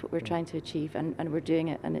 So that's what we're trying to achieve, and we're doing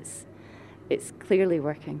it, and it's clearly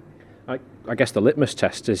working. I guess the litmus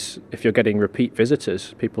test is if you're getting repeat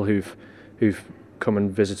visitors, people who've come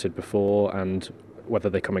and visited before, and whether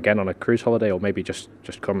they come again on a cruise holiday or maybe just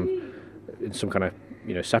come in some kind of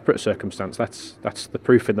separate circumstance. That's the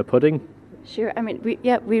proof in the pudding. Sure. I mean,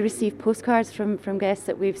 we receive postcards from guests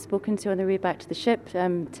that we've spoken to on their way back to the ship,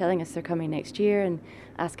 telling us they're coming next year and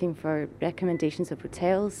asking for recommendations of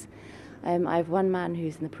hotels. I have one man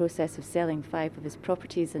who's in the process of selling 5 of his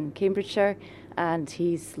properties in Cambridgeshire, and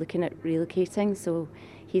he's looking at relocating, so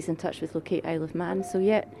he's in touch with Locate Isle of Man. So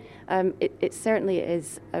yeah, it certainly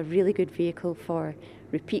is a really good vehicle for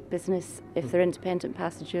repeat business if they're independent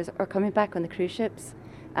passengers or coming back on the cruise ships,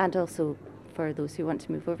 and also for those who want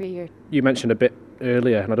to move over here. You mentioned a bit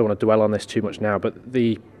earlier, and I don't want to dwell on this too much now, but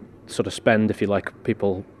the sort of spend, if you like,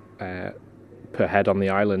 people per head on the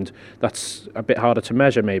island, that's a bit harder to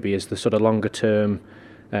measure maybe, is the sort of longer term,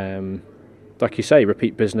 like you say,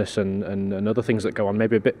 repeat business and other things that go on,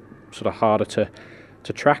 maybe a bit sort of harder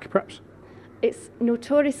to track perhaps? It's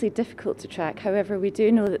notoriously difficult to track. However, we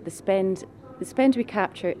do know that the spend we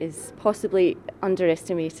capture is possibly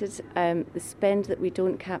underestimated. The spend that we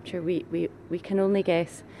don't capture, we can only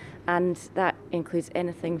guess, and that includes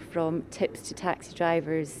anything from tips to taxi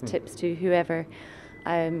drivers, tips to whoever,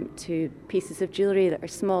 to pieces of jewellery that are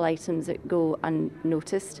small items that go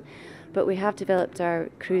unnoticed. But we have developed our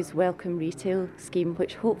cruise welcome retail scheme,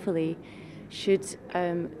 which hopefully should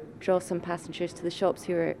draw some passengers to the shops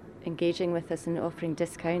who are engaging with us and offering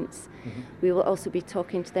discounts. We will also be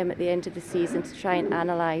talking to them at the end of the season to try and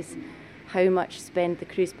analyse how much spend the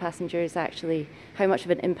cruise passengers actually, how much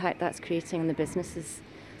of an impact that's creating on the businesses.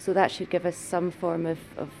 So that should give us some form of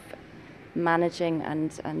managing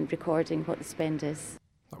and recording what the spend is.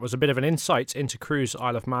 That was a bit of an insight into Cruise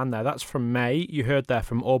Isle of Man there. That's from May. You heard there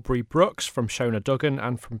from Aubrey Brooks, from Shona Duggan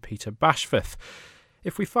and from Peter Bashforth.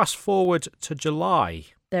 If we fast forward to July...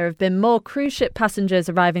 There have been more cruise ship passengers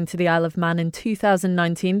arriving to the Isle of Man in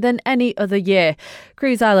 2019 than any other year.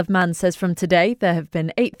 Cruise Isle of Man says from today there have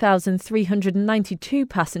been 8,392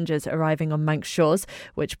 passengers arriving on Manx shores,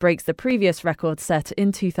 which breaks the previous record set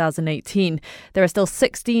in 2018. There are still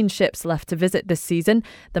 16 ships left to visit this season.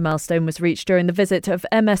 The milestone was reached during the visit of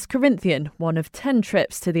MS Corinthian, one of 10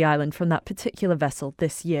 trips to the island from that particular vessel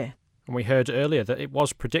this year. And we heard earlier that it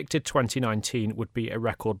was predicted 2019 would be a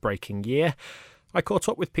record-breaking year. I caught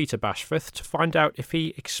up with Peter Bashforth to find out if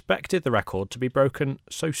he expected the record to be broken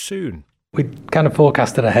so soon. We kind of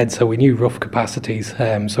forecasted ahead, so we knew rough capacities,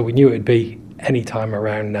 so we knew it would be any time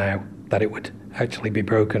around now that it would actually be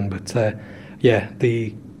broken. But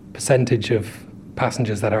the percentage of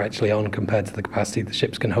passengers that are actually on compared to the capacity the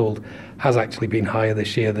ships can hold has actually been higher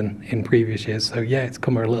this year than in previous years. So yeah, it's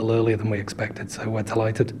come a little earlier than we expected, so we're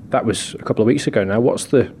delighted. That was a couple of weeks ago now. What's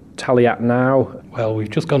the tally at now? Well, we've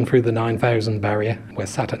just gone through the 9,000 barrier. We're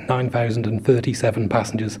sat at 9,037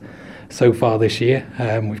 passengers so far this year.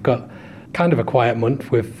 We've got kind of a quiet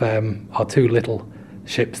month with our 2 little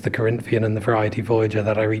ships, the Corinthian and the Variety Voyager,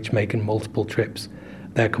 that are each making multiple trips.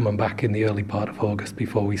 They're coming back in the early part of August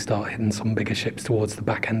before we start hitting some bigger ships towards the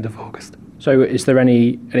back end of August. So is there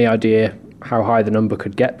any idea how high the number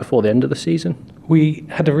could get before the end of the season? We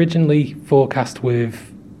had originally forecast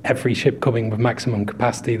with every ship coming with maximum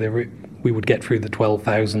capacity that we would get through the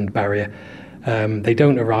 12,000 barrier. They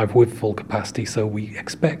don't arrive with full capacity, so we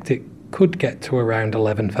expect it could get to around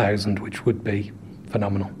 11,000, which would be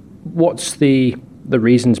phenomenal. What's the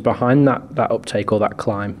reasons behind that uptake or that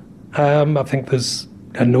climb? I think there's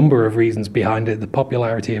a number of reasons behind it. The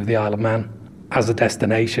popularity of the Isle of Man as a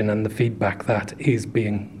destination and the feedback that is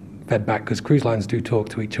being fed back, because cruise lines do talk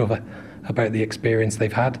to each other about the experience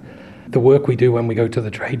they've had. The work we do when we go to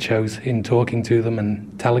the trade shows, in talking to them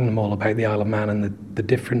and telling them all about the Isle of Man and the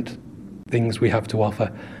different things we have to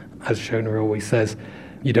offer. As Shona always says,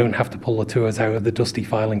 you don't have to pull the tours out of the dusty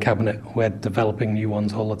filing cabinet. We're developing new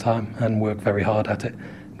ones all the time and work very hard at it.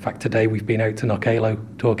 In fact, today we've been out to Knockalo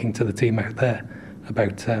talking to the team out there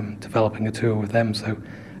about developing a tour with them. So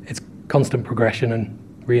it's constant progression and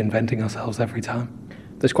reinventing ourselves every time.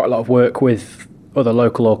 There's quite a lot of work with other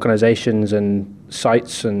local organisations and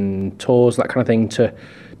sites and tours, that kind of thing,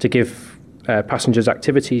 to give passengers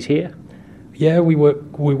activities here. Yeah, we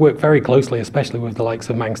work very closely, especially with the likes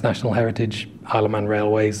of Manx National Heritage, Isle of Man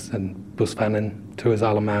Railways and Busvan and Tours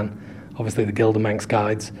Isle of Man, obviously the Guild of Manx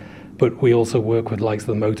Guides, but we also work with the likes of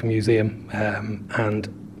the Motor Museum and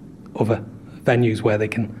other venues where they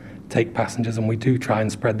can take passengers, and we do try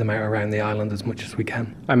and spread them out around the island as much as we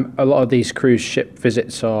can. A lot of these cruise ship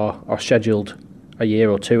visits are scheduled a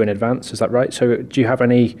year or two in advance, is that right? So do you have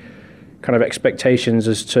any kind of expectations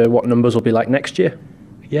as to what numbers will be like next year?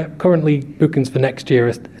 Yeah, currently bookings for next year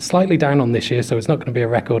are slightly down on this year, so it's not going to be a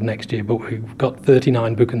record next year, but we've got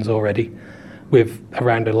 39 bookings already with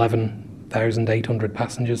around 11,800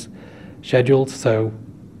 passengers scheduled, so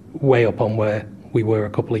way up on where we were a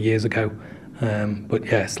couple of years ago. But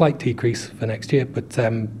yeah, slight decrease for next year, but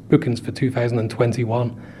bookings for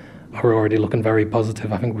 2021 are already looking very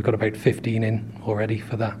positive. I think we've got about 15 in already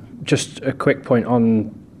for that. Just a quick point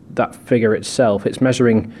on that figure itself. It's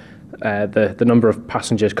measuring the number of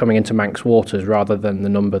passengers coming into Manx waters rather than the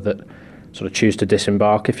number that sort of choose to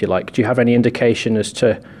disembark, if you like. Do you have any indication as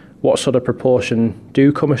to what sort of proportion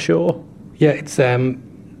do come ashore? Yeah, it's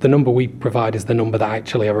the number we provide is the number that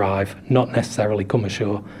actually arrive, not necessarily come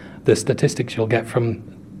ashore. The statistics you'll get from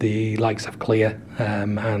the likes of Clear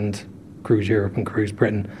and Cruise Europe and Cruise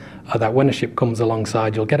Britain are that when a ship comes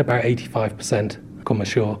alongside, you'll get about 85% come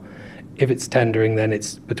ashore. If it's tendering, then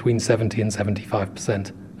it's between 70 and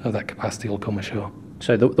 75% of that capacity will come ashore.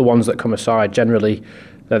 So the ones that come aside, generally,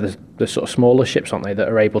 they're the sort of smaller ships, aren't they, that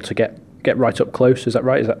are able to get right up close? Is that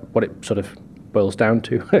right? Is that what it sort of boils down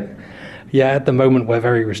to? Yeah, at the moment we're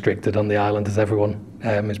very restricted on the island, as everyone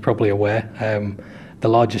is probably aware. The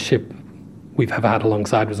largest ship we've ever had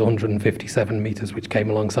alongside was 157 metres, which came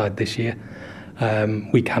alongside this year.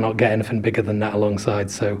 We cannot get anything bigger than that alongside,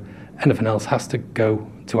 so anything else has to go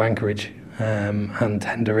to anchorage and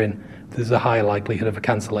tender in. There's a higher likelihood of a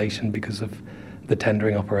cancellation because of the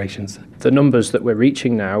tendering operations. The numbers that we're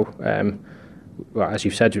reaching now, well, as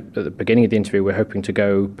you've said at the beginning of the interview, we're hoping to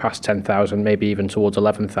go past 10,000, maybe even towards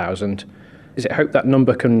 11,000. Is it hoped that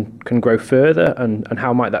number can grow further, and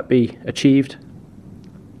how might that be achieved?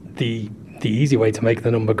 The easy way to make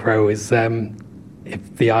the number grow is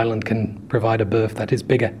if the island can provide a berth that is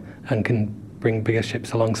bigger and can bring bigger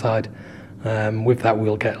ships alongside. With that,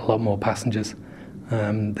 we'll get a lot more passengers.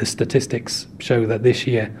 The statistics show that this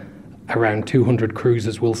year, around 200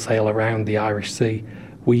 cruisers will sail around the Irish Sea.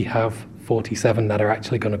 We have 47 that are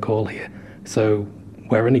actually going to call here. So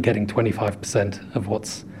we're only getting 25% of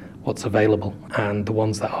what's available, and the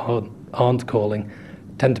ones that aren't calling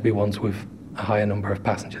tend to be ones with a higher number of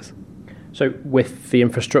passengers. So with the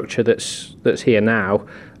infrastructure that's here now,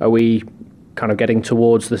 are we kind of getting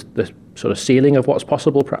towards the sort of ceiling of what's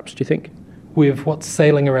possible, perhaps, do you think? With what's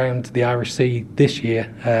sailing around the Irish Sea this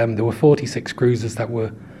year, there were 46 cruisers that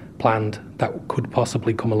were planned that could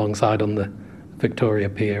possibly come alongside on the Victoria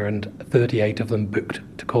Pier, and 38 of them booked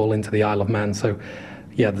to call into the Isle of Man. So,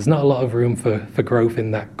 yeah, there's not a lot of room for growth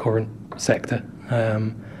in that current sector.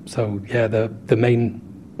 The main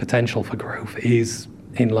potential for growth is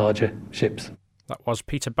in larger ships. That was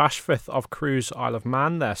Peter Bashforth of Cruise Isle of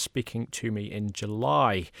Man there, speaking to me in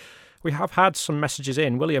July. We have had some messages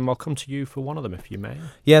in. William, I'll come to you for one of them, if you may.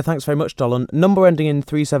 Yeah, thanks very much, Dolan. Number ending in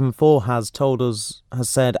 374 has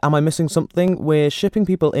said, am I missing something? We're shipping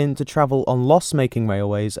people in to travel on loss-making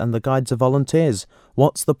railways and the guides are volunteers.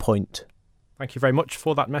 What's the point? Thank you very much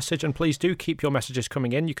for that message, and please do keep your messages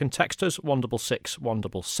coming in. You can text us 166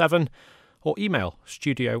 177 or email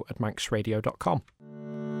studio@manxradio.com.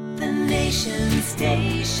 The Nation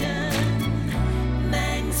Station,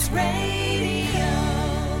 Manx Radio.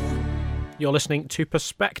 You're listening to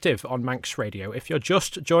Perspective on Manx Radio. If you're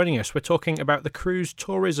just joining us, we're talking about the cruise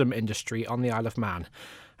tourism industry on the Isle of Man.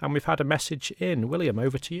 And we've had a message in. William,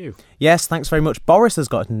 over to you. Yes, thanks very much. Boris has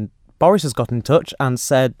got in touch and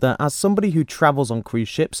said that as somebody who travels on cruise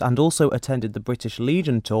ships and also attended the British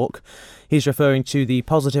Legion talk, he's referring to the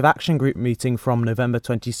Positive Action Group meeting from November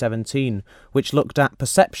 2017, which looked at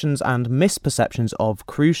perceptions and misperceptions of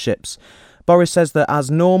cruise ships. Boris says that as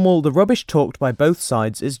normal, the rubbish talked by both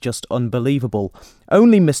sides is just unbelievable.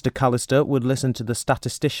 Only Mr. Callister would listen to the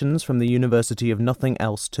statisticians from the University of Nothing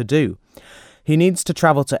Else to Do. He needs to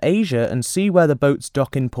travel to Asia and see where the boats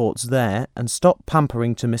dock in ports there and stop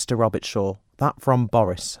pampering to Mr. Robertshaw. That from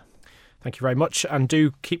Boris. Thank you very much, and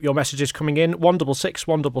do keep your messages coming in, 166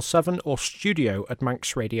 177 or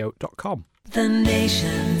studio@manxradio.com. The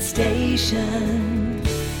Nation Station,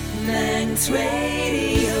 Manx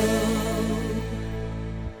Radio.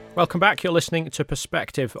 Welcome back. You're listening to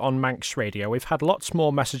Perspective on Manx Radio. We've had lots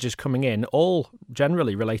more messages coming in, all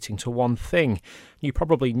generally relating to one thing. You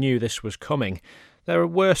probably knew this was coming. There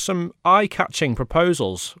were some eye-catching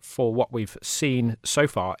proposals for what we've seen so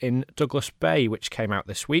far in Douglas Bay, which came out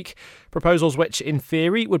this week. Proposals which, in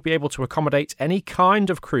theory, would be able to accommodate any kind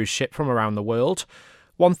of cruise ship from around the world.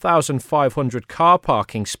 1,500 car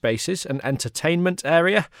parking spaces, an entertainment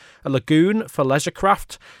area, a lagoon for leisure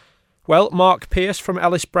craft. Well, Mark Pearce from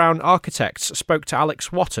Ellis Brown Architects spoke to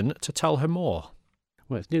Alex Watton to tell her more.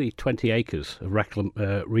 Well, it's nearly 20 acres of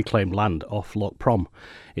reclaimed land off Loch Prom.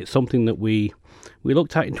 It's something that we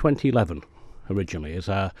looked at in 2011 originally as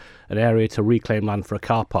an area to reclaim land for a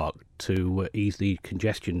car park to ease the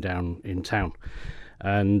congestion down in town.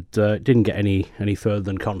 And it didn't get any further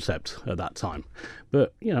than concept at that time.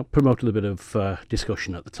 But, promoted a bit of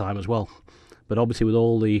discussion at the time as well. But obviously with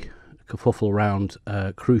all the kerfuffle around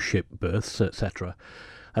cruise ship berths, etc.,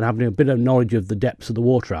 and having a bit of knowledge of the depths of the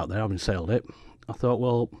water out there, having sailed it, I thought,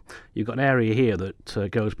 well, you've got an area here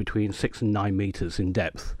that goes between 6 and 9 metres in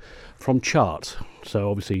depth from chart. So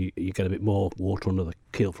obviously you get a bit more water under the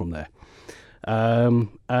keel from there.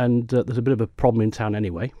 And there's a bit of a problem in town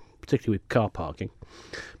anyway, particularly with car parking.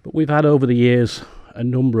 But we've had over the years a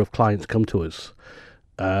number of clients come to us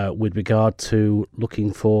with regard to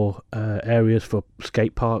looking for areas for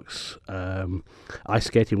skate parks. Ice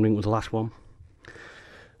skating rink was the last one.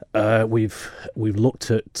 We've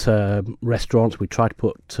looked at restaurants. We tried to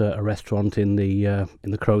put a restaurant in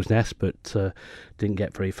the Crow's Nest, but didn't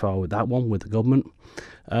get very far with that one with the government.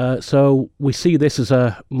 So we see this as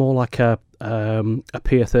more like a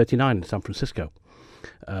Pier 39 in San Francisco,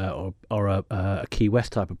 or a Key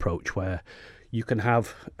West type approach, where you can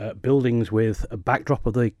have buildings with a backdrop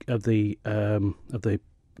of the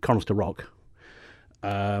Callister Rock,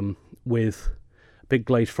 with big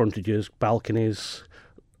glazed frontages, balconies,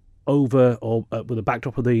 over or with a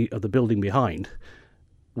backdrop of the building behind,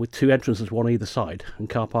 with 2 entrances, one either side, and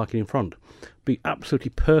car parking in front. Be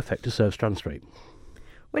absolutely perfect to serve Strand Street.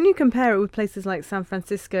 When you compare it with places like San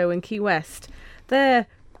Francisco and Key West, they're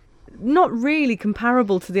not really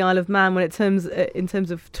comparable to the Isle of Man in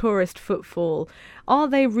terms of tourist footfall. Are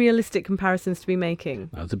they realistic comparisons to be making?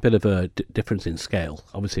 There's a bit of a difference in scale.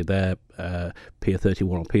 Obviously, their Pier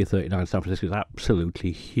 31 or Pier 39 San Francisco is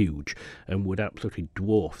absolutely huge and would absolutely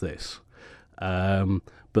dwarf this.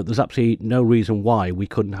 But there's absolutely no reason why we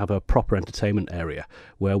couldn't have a proper entertainment area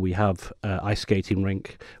where we have ice skating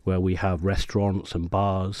rink, where we have restaurants and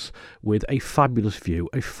bars with a fabulous view,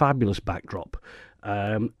 a fabulous backdrop,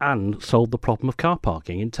 and solve the problem of car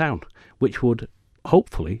parking in town, which would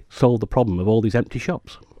hopefully solve the problem of all these empty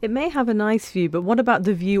shops. It may have a nice view, but what about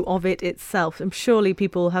the view of it itself? And surely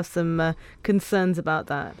people have some concerns about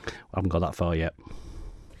that. I haven't got that far yet.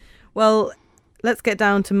 Well, let's get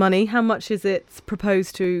down to money. How much is it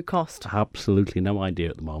proposed to cost? Absolutely no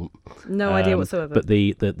idea at the moment. No idea whatsoever. But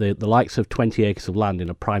the likes of 20 acres of land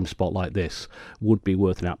in a prime spot like this would be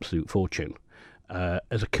worth an absolute fortune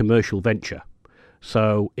as a commercial venture.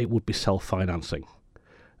 So it would be self-financing.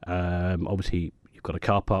 Obviously, you've got a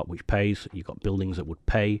car park which pays. You've got buildings that would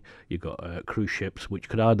pay. You've got cruise ships which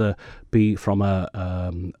could either be from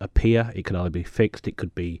a pier. It could either be fixed. It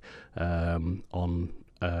could be on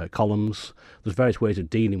columns. There's various ways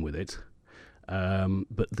of dealing with it.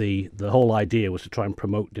 But the whole idea was to try and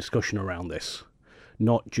promote discussion around this,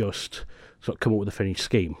 not just sort of come up with a finished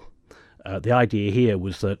scheme. The idea here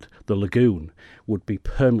was that the lagoon would be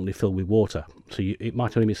permanently filled with water. So it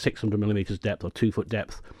might only be 600 millimetres depth or 2 foot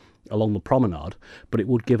depth along the promenade, but it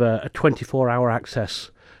would give a 24-hour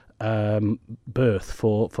access berth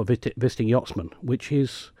for visiting yachtsmen, which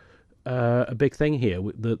is a big thing here.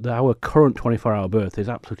 Our current 24-hour berth is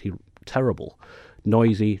absolutely terrible,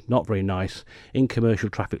 noisy, not very nice, in commercial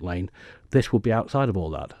traffic lane. This would be outside of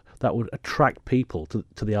all that. That would attract people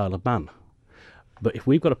to the Isle of Man. But if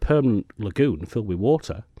we've got a permanent lagoon filled with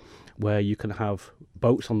water, where you can have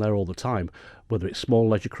boats on there all the time, whether it's small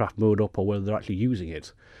leisure craft moored up or whether they're actually using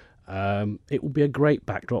it, it would be a great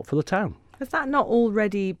backdrop for the town. Has that not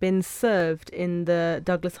already been served in the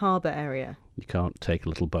Douglas Harbour area? You can't take a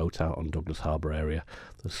little boat out on Douglas Harbour area.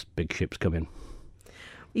 There's big ships coming.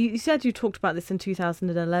 You said you talked about this in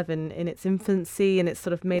 2011 in its infancy, and it's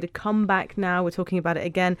sort of made a comeback now. We're talking about it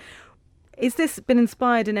again. Is this been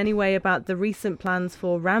inspired in any way about the recent plans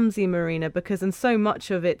for Ramsey Marina? Because in so much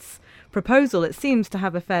of its proposal, it seems to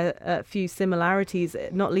have a few similarities,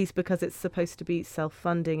 not least because it's supposed to be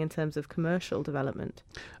self-funding in terms of commercial development.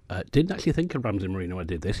 Didn't actually think of Ramsey Marina when I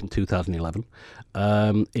did this in 2011.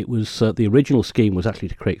 It was the original scheme was actually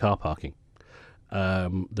to create car parking.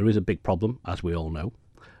 There is a big problem, as we all know.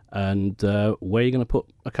 And where are you going to put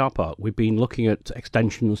a car park? We've been looking at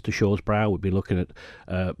extensions to Shaw's Brow. We've been looking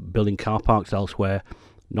at building car parks elsewhere.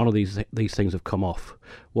 None of these things have come off.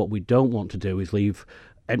 What we don't want to do is leave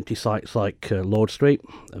empty sites like Lord Street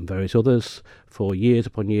and various others for years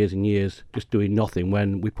upon years and years just doing nothing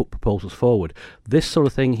when we put proposals forward. This sort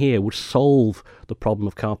of thing here would solve the problem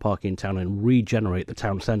of car parking in town and regenerate the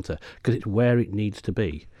town centre because it's where it needs to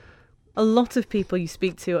be. A lot of people you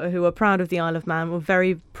speak to who are proud of the Isle of Man were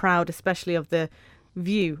very proud, especially of the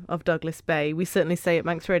view of Douglas Bay. We certainly say at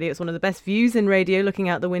Manx Radio it's one of the best views in radio, looking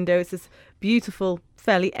out the window. It's this beautiful,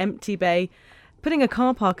 fairly empty bay. Putting a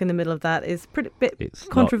car park in the middle of that is it's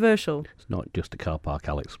controversial. It's not just a car park,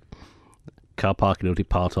 Alex. Car parking is only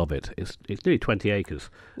part of it. It's nearly 20 acres.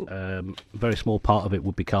 A very small part of it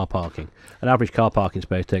would be car parking. An average car parking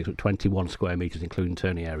space takes up 21 square metres, including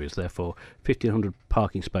turning areas. Therefore, 1,500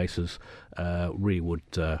 parking spaces really would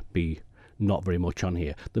be not very much on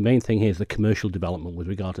here. The main thing here is the commercial development with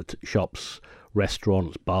regard to shops,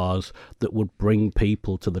 restaurants, bars that would bring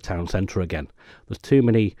people to the town centre again. There's too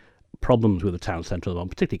many problems with the town centre,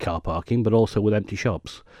 particularly car parking, but also with empty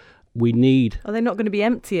shops. We need. Are they not going to be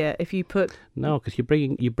emptier if you put? No, because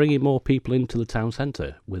you're bringing more people into the town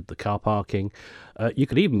centre with the car parking. You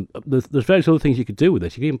could even there's various other things you could do with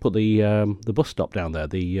this. You could even put the bus stop down there,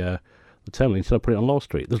 the terminal, instead of putting it on Law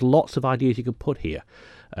Street. There's lots of ideas you could put here.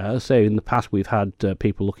 Say in the past we've had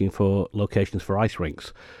people looking for locations for ice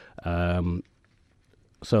rinks.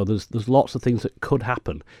 So there's lots of things that could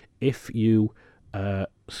happen if you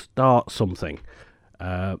start something.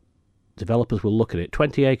 Developers will look at it.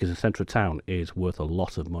 20 acres in centre of town is worth a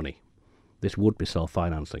lot of money. This would be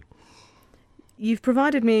self-financing. You've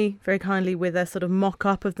provided me very kindly with a sort of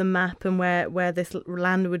mock-up of the map and where this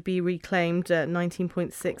land would be reclaimed,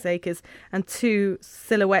 19.6 acres, and two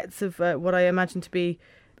silhouettes of what I imagine to be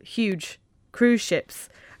huge cruise ships.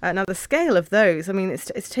 Now, the scale of those, I mean,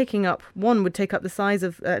 it's taking up, one would take up the size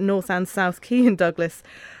of North and South Quay in Douglas.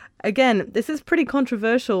 Again, this is a pretty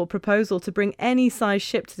controversial proposal to bring any size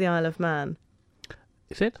ship to the Isle of Man.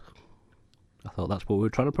 Is it? I thought that's what we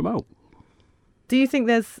were trying to promote. Do you think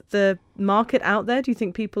there's the market out there? Do you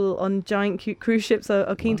think people on giant cruise ships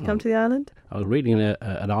are keen to come to the island? I was reading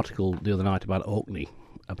an article the other night about Orkney,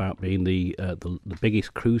 about being the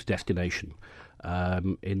biggest cruise destination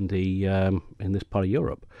in this part of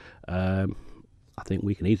Europe. I think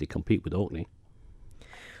we can easily compete with Orkney.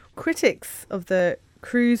 Critics of the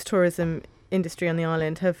cruise tourism industry on the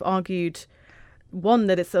island have argued, one,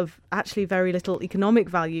 that it's of actually very little economic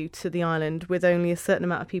value to the island, with only a certain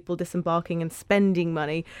amount of people disembarking and spending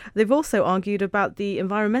money. They've also argued about the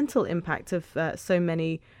environmental impact of so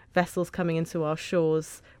many vessels coming into our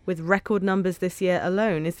shores, with record numbers this year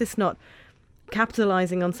alone. Is this not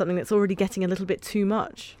capitalising on something that's already getting a little bit too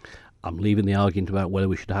much? I'm leaving the argument about whether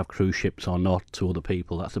we should have cruise ships or not to other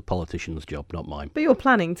people. That's a politician's job, not mine. But you're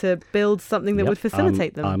planning to build something that would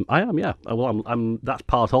facilitate them. I am, yeah. Well, that's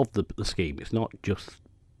part of the scheme. It's not just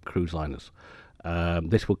cruise liners.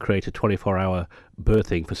 This will create a 24-hour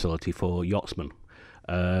berthing facility for yachtsmen.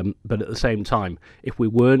 But at the same time, if we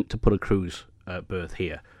weren't to put a cruise berth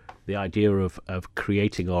here, the idea of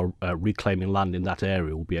creating or reclaiming land in that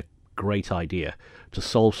area would be a great idea to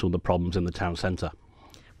solve some of the problems in the town centre.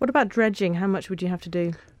 What about dredging? How much would you have to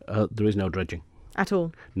do? There is no dredging. At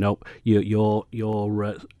all? No. Your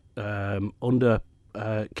under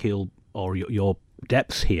keel or your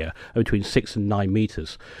depths here are between 6 and 9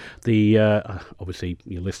 metres. The obviously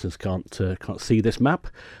your listeners can't see this map.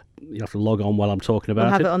 You have to log on while I'm talking about it.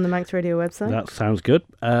 We'll have it on the Manx Radio website. That sounds good.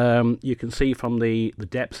 You can see from the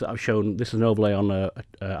depths that I've shown. This is an overlay on a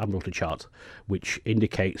Admiralty chart, which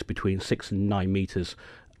indicates between 6 and 9 metres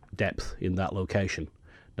depth in that location.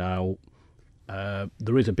 Now,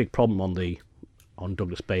 there is a big problem on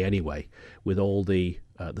Douglas Bay anyway, with all the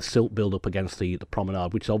silt build up against the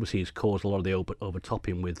promenade, which obviously has caused a lot of the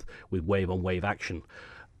overtopping with wave on wave action.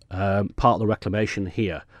 Part of the reclamation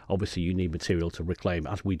here, obviously, you need material to reclaim,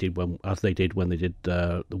 as they did when they did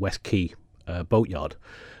the West Quay boatyard.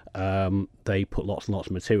 They put lots and lots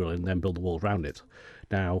of material in and then build the walls around it.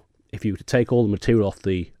 Now, if you were to take all the material off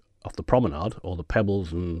the promenade, or the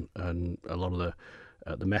pebbles and a lot of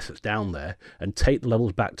the mess that's down there, and take the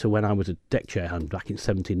levels back to when I was a deck chair hand back in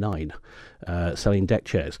 '79, selling deck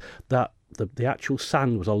chairs, that the actual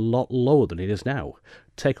sand was a lot lower than it is now.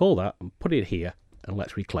 Take all that and put it here, and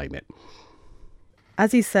let's reclaim it.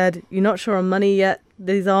 As you said, you're not sure on money yet.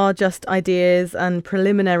 These are just ideas and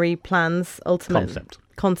preliminary plans, ultimate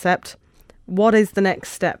concept. What is the next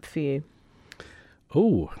step for you?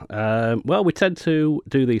 Well, we tend to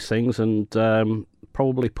do these things and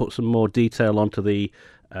probably put some more detail onto the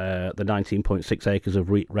 19.6 acres of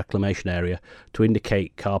reclamation area to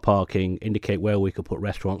indicate car parking, indicate where we could put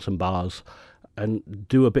restaurants and bars, and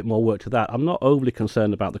do a bit more work to that. I'm not overly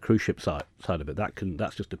concerned about the cruise ship side of it.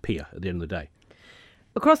 That's just a pier at the end of the day.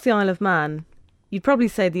 Across the Isle of Man, you'd probably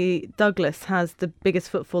say the Douglas has the biggest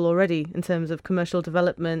footfall already in terms of commercial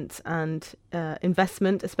development and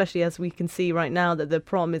investment, especially as we can see right now that the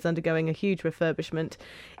prom is undergoing a huge refurbishment.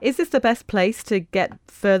 Is this the best place to get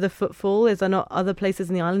further footfall? Is there not other places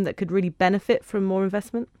in the island that could really benefit from more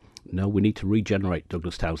investment? No, we need to regenerate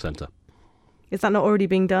Douglas Town Centre. Is that not already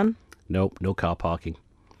being done? No car parking.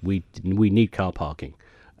 We need car parking.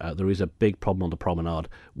 There is a big problem on the promenade.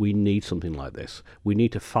 We need something like this. We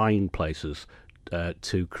need to find places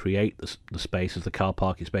to create the spaces, the car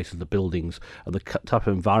parking spaces, the buildings, and the type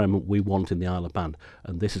of environment we want in the Isle of Man.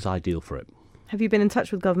 And this is ideal for it. Have you been in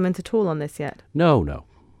touch with government at all on this yet? No.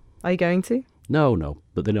 Are you going to? No,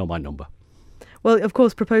 but they know my number. Well, of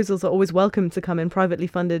course, proposals are always welcome to come in, privately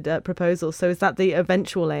funded proposals. So is that the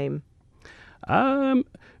eventual aim?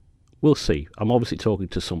 We'll see. I'm obviously talking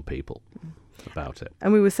to some people about it.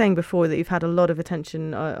 And we were saying before that you've had a lot of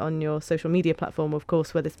attention on your social media platform, of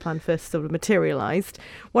course, where this plan first sort of materialised.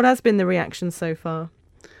 What has been the reaction so far?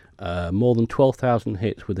 More than 12,000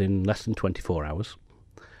 hits within less than 24 hours.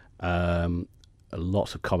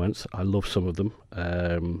 Lots of comments. I love some of them.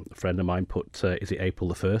 A friend of mine put, is it April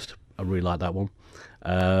the 1st? I really like that one.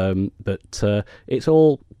 But it's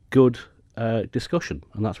all good discussion,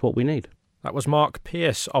 and that's what we need. That was Mark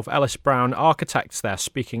Pearce of Ellis Brown Architects there,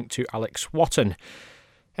 speaking to Alex Watton.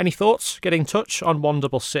 Any thoughts? Get in touch on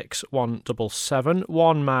 166 177.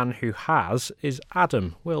 One man who has is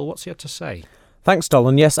Adam. Will, what's he had to say? Thanks,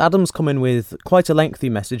 Dolan. Yes, Adam's come in with quite a lengthy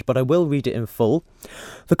message, but I will read it in full.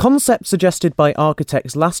 The concept suggested by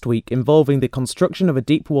architects last week involving the construction of a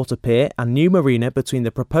deep water pier and new marina between the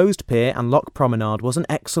proposed pier and Loch Promenade was an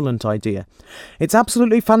excellent idea. It's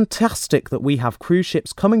absolutely fantastic that we have cruise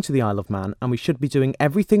ships coming to the Isle of Man, and we should be doing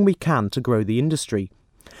everything we can to grow the industry.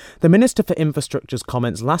 The Minister for Infrastructure's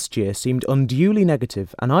comments last year seemed unduly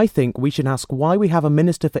negative, and I think we should ask why we have a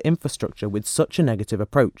Minister for Infrastructure with such a negative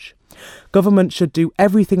approach. Government should do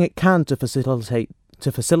everything it can to facilitate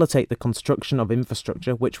the construction of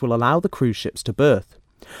infrastructure which will allow the cruise ships to berth.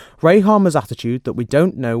 Ray Harmer's attitude that we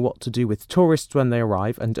don't know what to do with tourists when they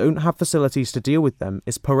arrive and don't have facilities to deal with them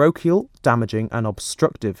is parochial, damaging and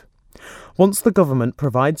obstructive. Once the government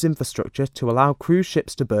provides infrastructure to allow cruise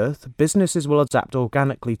ships to berth, businesses will adapt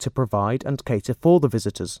organically to provide and cater for the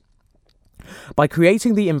visitors. By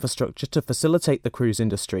creating the infrastructure to facilitate the cruise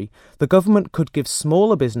industry, the government could give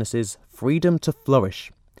smaller businesses freedom to flourish.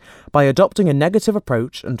 By adopting a negative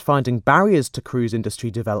approach and finding barriers to cruise industry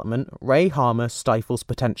development, Ray Harmer stifles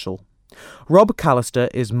potential. Rob Callister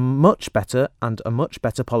is much better and a much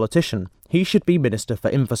better politician. He should be Minister for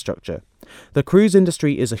Infrastructure. The cruise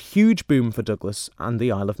industry is a huge boom for Douglas and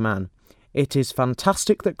the Isle of Man. It is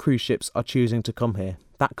fantastic that cruise ships are choosing to come here.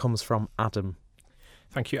 That comes from Adam.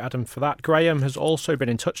 Thank you, Adam, for that. Graham has also been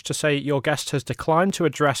in touch to say your guest has declined to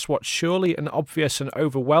address what's surely an obvious and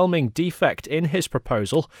overwhelming defect in his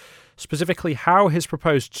proposal, specifically how his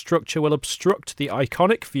proposed structure will obstruct the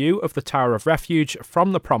iconic view of the Tower of Refuge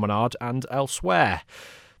from the promenade and elsewhere.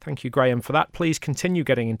 Thank you, Graham, for that. Please continue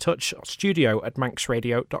getting in touch.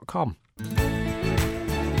 studio@manxradio.com.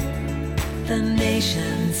 The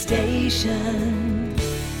Nation Station,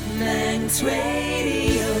 Manx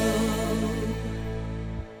Radio.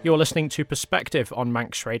 You're listening to Perspective on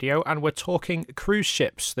Manx Radio, and we're talking cruise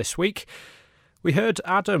ships this week. We heard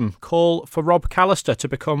Adam call for Rob Callister to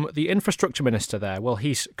become the infrastructure minister there. Well,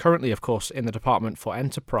 he's currently, of course, in the Department for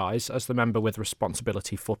Enterprise as the member with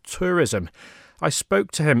responsibility for tourism. I spoke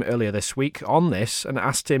to him earlier this week on this and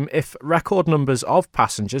asked him if record numbers of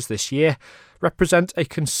passengers this year represent a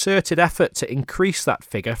concerted effort to increase that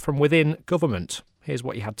figure from within government. Here's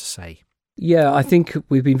what he had to say. Yeah, I think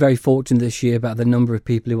we've been very fortunate this year about the number of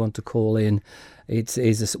people who want to call in. It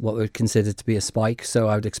is what we would consider to be a spike, so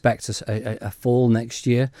I would expect a fall next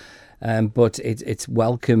year. But it's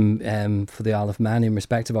welcome for the Isle of Man in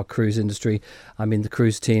respect of our cruise industry. I mean, the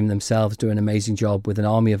cruise team themselves do an amazing job with an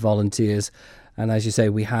army of volunteers. And as you say,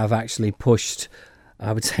 we have actually pushed,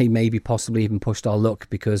 I would say maybe possibly even pushed our luck,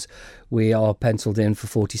 because we are penciled in for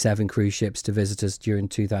 47 cruise ships to visitors during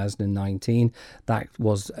 2019. That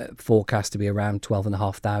was forecast to be around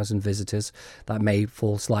 12,500 visitors. That may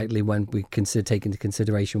fall slightly when we take into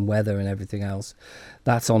consideration weather and everything else.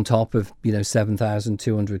 That's on top of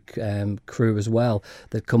 7,200 crew as well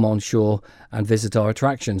that come on shore and visit our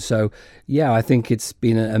attractions. So yeah, I think it's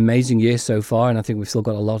been an amazing year so far, and I think we've still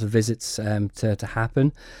got a lot of visits to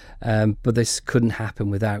happen. But this couldn't happen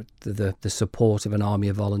without the support of an army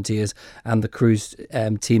of volunteers and the cruise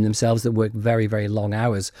team themselves that work very, very long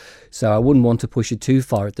hours. So I wouldn't want to push it too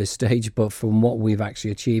far at this stage, but from what we've actually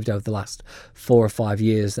achieved over the last 4 or 5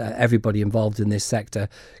 years, everybody involved in this sector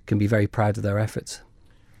can be very proud of their efforts.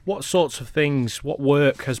 What sorts of things, what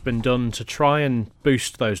work has been done to try and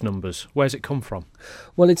boost those numbers? Where's it come from?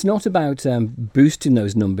 Well, it's not about boosting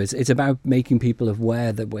those numbers. It's about making people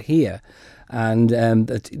aware that we're here, and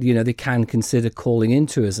that they can consider calling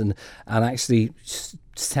into us and actually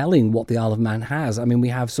selling what the Isle of Man has. I mean, we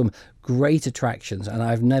have some great attractions, and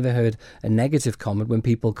I've never heard a negative comment when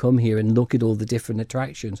people come here and look at all the different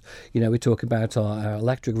attractions. We talk about our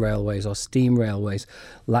electric railways, our steam railways,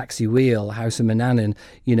 Laxey Wheel, House of Manannan,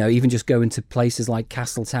 even just going to places like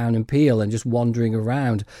Castletown and Peel and just wandering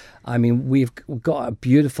around. I mean, we've got a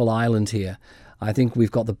beautiful island here. I think we've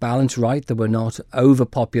got the balance right, that we're not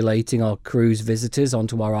overpopulating our cruise visitors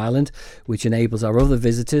onto our island, which enables our other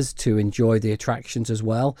visitors to enjoy the attractions as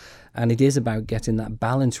well. And it is about getting that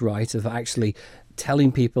balance right of actually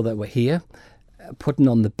telling people that we're here, putting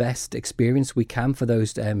on the best experience we can for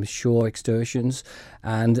those shore excursions,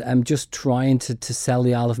 and just trying to sell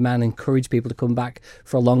the Isle of Man, encourage people to come back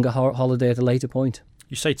for a longer holiday at a later point.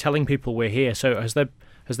 You say telling people we're here, so has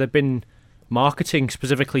there been marketing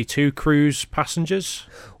specifically to cruise passengers?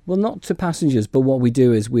 Well, not to passengers, but what we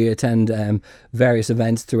do is we attend various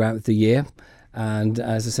events throughout the year. And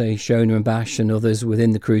as I say, Shona and Bash and others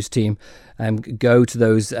within the cruise team go to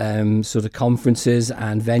those sort of conferences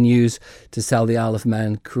and venues to sell the Isle of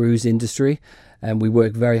Man cruise industry. And we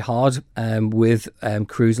work very hard with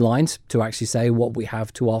cruise lines to actually say what we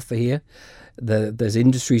have to offer here. There's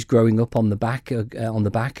industries growing up on the back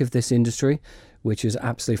of this industry, which is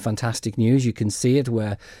absolutely fantastic news. You can see it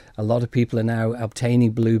where a lot of people are now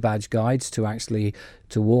obtaining blue badge guides to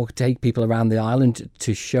take people around the island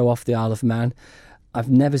to show off the Isle of Man. I've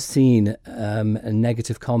never seen a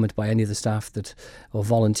negative comment by any of the staff or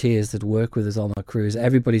volunteers that work with us on our cruise.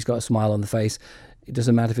 Everybody's got a smile on the face. It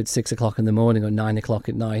doesn't matter if it's 6 o'clock in the morning or 9 o'clock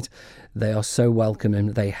at night. They are so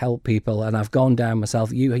welcoming. They help people, and I've gone down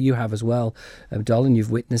myself. You have as well, Dolan.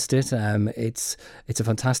 You've witnessed it. It's a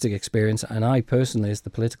fantastic experience, and I personally, as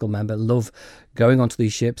the political member, love going onto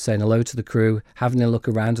these ships, saying hello to the crew, having a look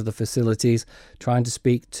around at the facilities, trying to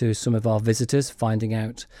speak to some of our visitors, finding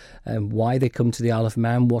out why they come to the Isle of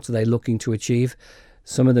Man, what are they looking to achieve.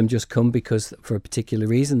 Some of them just come because for a particular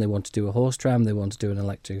reason they want to do a horse tram, they want to do an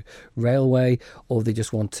electric railway, or they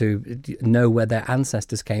just want to know where their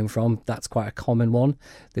ancestors came from. That's quite a common one.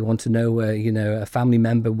 They want to know where, a family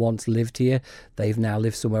member once lived here. They've now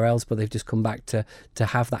lived somewhere else, but they've just come back to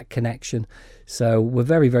have that connection. So we're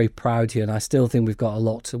very, very proud here, and I still think we've got a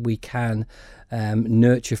lot that we can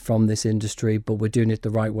nurture from this industry, but we're doing it the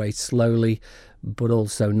right way, slowly, but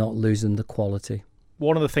also not losing the quality.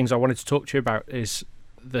 One of the things I wanted to talk to you about is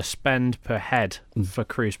the spend per head for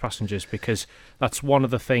cruise passengers, because that's one of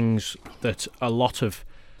the things that a lot of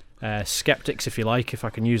skeptics, if you like, if I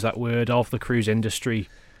can use that word, of the cruise industry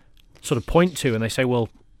sort of point to, and they say, well,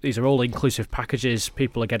 these are all inclusive packages,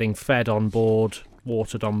 people are getting fed on board,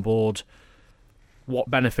 watered on board. What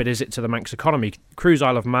benefit is it to the Manx economy? Cruise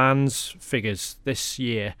Isle of Man's figures this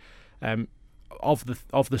year, of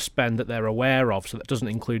the spend that they're aware of, so that doesn't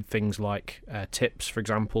include things like tips, for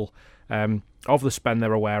example. Of the spend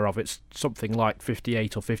they're aware of, it's something like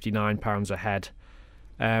 £58 or £59 a head.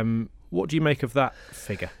 What do you make of that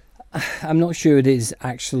figure? I'm not sure it is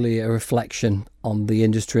actually a reflection on the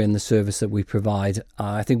industry and the service that we provide.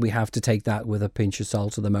 I think we have to take that with a pinch of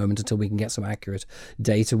salt at the moment until we can get some accurate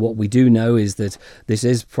data. What we do know is that this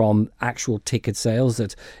is from actual ticket sales,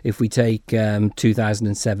 that if we take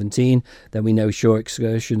 2017, then we know shore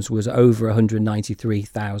excursions was over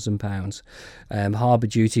 £193,000. Harbour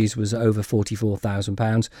duties was over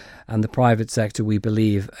 £44,000, and the private sector, we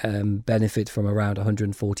believe, benefit from around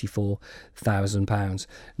 £144,000.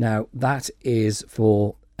 Now, that is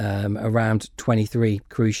for around 23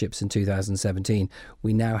 cruise ships in 2017.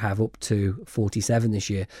 We now have up to 47 this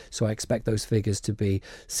year, so I expect those figures to be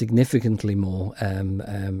significantly more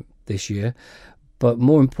this year. But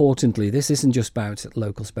more importantly, this isn't just about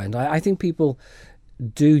local spend. I think people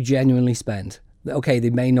do genuinely spend. Okay, they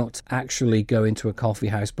may not actually go into a coffee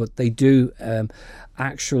house, but they do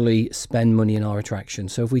actually spend money in our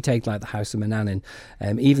attractions. So if we take like the House of Manannan,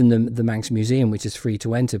 even the Manx Museum, which is free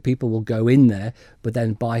to enter, people will go in there but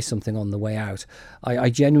then buy something on the way out. I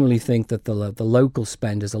genuinely think that the local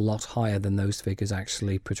spend is a lot higher than those figures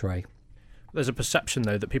actually portray. There's a perception,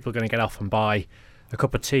 though, that people are going to get off and buy a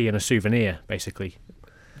cup of tea and a souvenir, basically.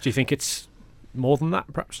 Do you think it's more than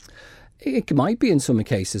that, perhaps? It might be in some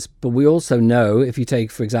cases, but we also know, if you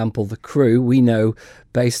take, for example, the crew, we know,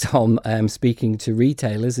 based on speaking to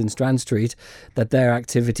retailers in Strand Street, that their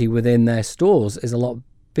activity within their stores is a lot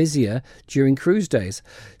busier during cruise days.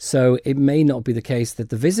 So it may not be the case that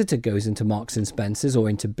the visitor goes into Marks and Spencer's or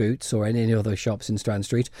into Boots or any other shops in Strand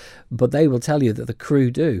Street, but they will tell you that the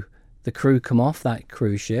crew do. The crew come off that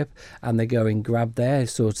cruise ship and they go and grab their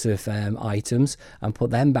sort of items and put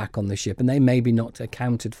them back on the ship, and they may be not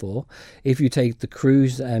accounted for. If you take the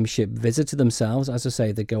cruise ship visitor themselves, as I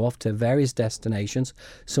say, they go off to various destinations.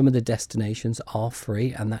 Some of the destinations are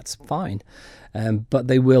free, and that's fine. But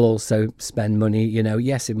they will also spend money.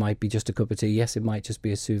 Yes, it might be just a cup of tea. Yes, it might just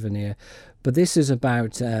be a souvenir. But this is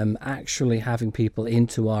about actually having people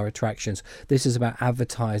into our attractions. This is about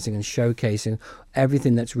advertising and showcasing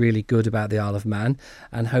everything that's really good about the Isle of Man,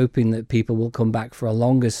 and hoping that people will come back for a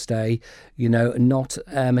longer stay, not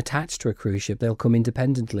attached to a cruise ship. They'll come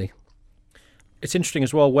independently. It's interesting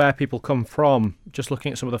as well where people come from. Just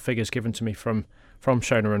looking at some of the figures given to me from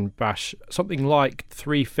Shona and Bash, something like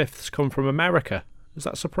 3/5 come from America. Is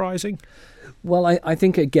that surprising? Well, I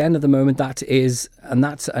think again at the moment that's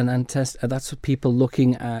what people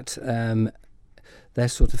looking at their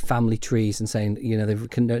sort of family trees and saying,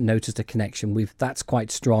 they've noticed a connection. That's quite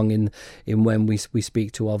strong in when we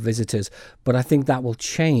speak to our visitors. But I think that will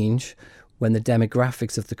change when the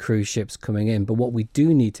demographics of the cruise ships coming in. But what we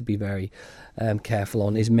do need to be very careful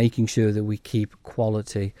on is making sure that we keep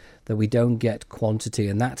quality, that we don't get quantity.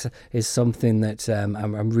 And that is something that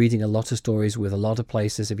I'm reading a lot of stories with a lot of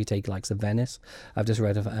places. If you take like Venice, I've just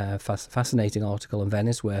read a fascinating article on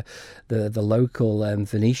Venice where the local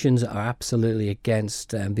Venetians are absolutely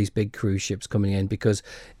against these big cruise ships coming in, because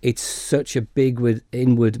it's such a big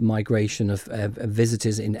inward migration of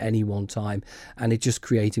visitors in any one time, and it's just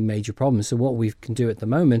creating major problems. So what we can do at the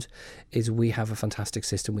moment is we have a fantastic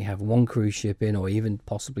system. We have one cruise ship in, or even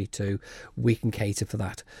possibly two. We can cater for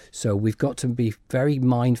that. So we've got to be very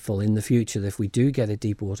mindful in the future that if we do get a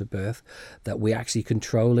deep water berth, that we actually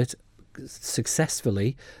control it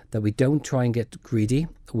successfully, that we don't try and get greedy.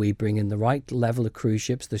 We bring in the right level of cruise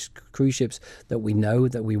ships, the cruise ships that we know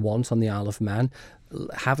that we want on the Isle of Man,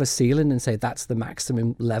 have a ceiling and say that's the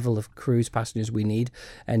maximum level of cruise passengers we need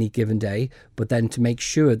any given day, but then to make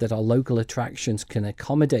sure that our local attractions can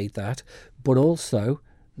accommodate that, but also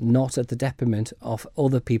not at the detriment of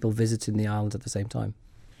other people visiting the island at the same time.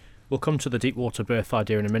 We'll come to the deep water berth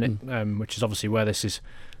idea in a minute, which is obviously where this is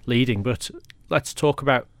leading, but let's talk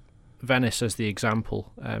about Venice as the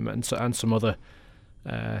example, and some other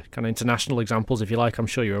kind of international examples, if you like. I'm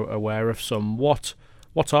sure you're aware of some. What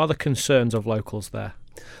are the concerns of locals there?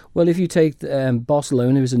 Well, if you take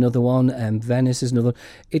Barcelona is another one, Venice is another.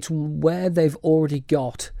 It's where they've already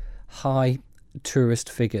got high tourist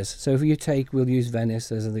figures. So if you take, we'll use Venice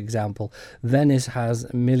as an example. Venice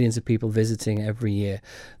has millions of people visiting every year.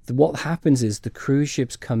 What happens is the cruise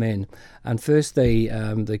ships come in, and first they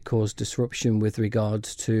cause disruption with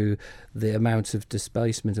regards to the amount of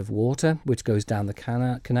displacement of water which goes down the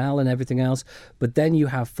canal and everything else. But then you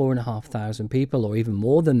have 4,500 people, or even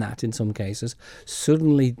more than that in some cases,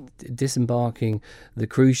 suddenly disembarking the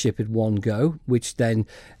cruise ship at one go, which then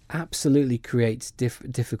absolutely creates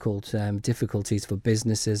difficulties for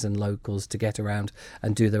businesses and locals to get around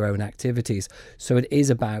and do their own activities. So it is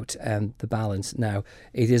about the balance. Now,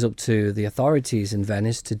 it is up to the authorities in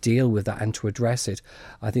Venice to deal with that and to address it.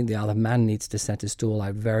 I think the Isle of Man needs to set a stall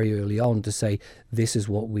out very early on to say this is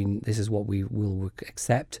what we will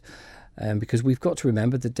accept. Because we've got to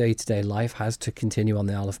remember that day-to-day life has to continue on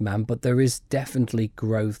the Isle of Man, but there is definitely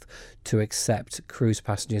growth to accept cruise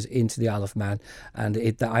passengers into the Isle of Man, and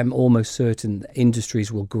I'm almost certain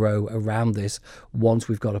industries will grow around this once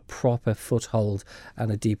we've got a proper foothold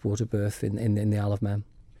and a deep water berth in the Isle of Man.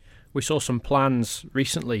 We saw some plans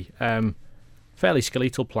recently, fairly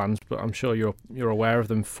skeletal plans, but I'm sure you're aware of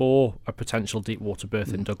them, for a potential deep water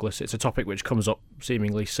berth in Douglas. It's a topic which comes up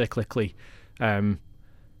seemingly cyclically.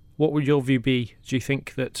 What would your view be? Do you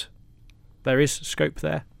think that there is scope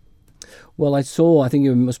there? Well, I think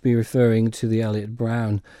you must be referring to the Ellis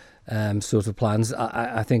Brown sort of plans.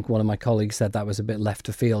 I think one of my colleagues said that was a bit left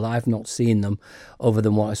of field. I've not seen them other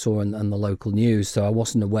than what I saw in the local news, so I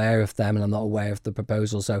wasn't aware of them, and I'm not aware of the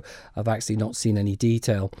proposal, so I've actually not seen any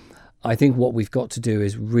detail. I think what we've got to do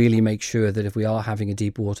is really make sure that if we are having a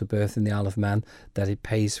deep water berth in the Isle of Man, that it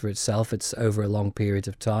pays for itself. It's over a long period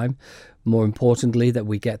of time. More importantly, that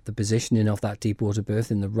we get the positioning of that deep water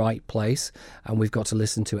berth in the right place, and we've got to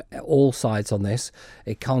listen to all sides on this.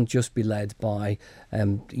 It can't just be led by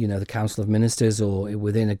the Council of Ministers or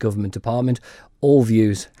within a government department. All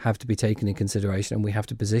views have to be taken in consideration, and we have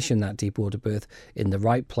to position that deep water berth in the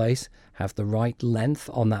right place, have the right length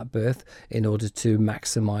on that berth in order to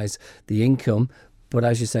maximise the income, but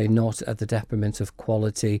as you say, not at the detriment of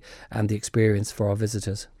quality and the experience for our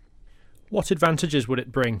visitors. What advantages would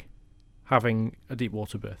it bring, having a deep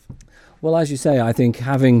water berth? Well, as you say, I think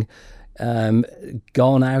having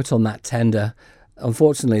gone out on that tender,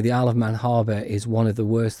 unfortunately, the Isle of Man harbour is one of the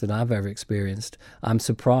worst that I've ever experienced. I'm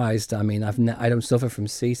surprised. I mean, I don't suffer from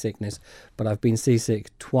seasickness, but I've been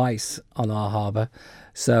seasick twice on our harbour.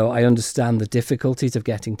 So I understand the difficulties of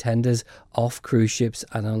getting tenders off cruise ships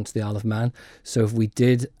and onto the Isle of Man. So if we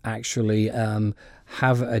did actually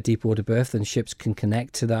have a deep water berth and ships can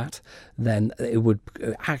connect to that, then it would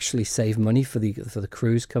actually save money for the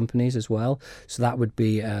cruise companies as well. So that would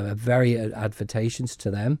be very advantageous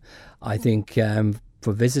to them. I think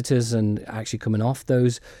for visitors and actually coming off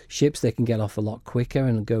those ships, they can get off a lot quicker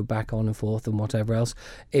and go back on and forth and whatever else.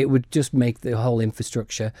 It would just make the whole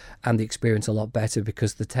infrastructure and the experience a lot better,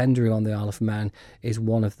 because the tendering on the Isle of Man is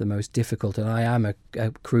one of the most difficult. And I am a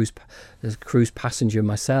cruise passenger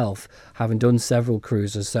myself, having done several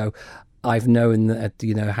cruises. So I've known that,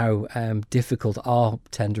 how difficult our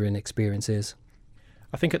tendering experience is.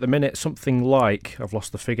 I think at the minute something like, I've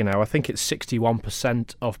lost the figure now, I think it's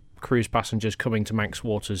 61% of cruise passengers coming to Manx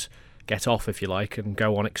Waters get off, if you like, and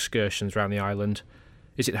go on excursions around the island.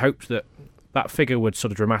 Is it hoped that that figure would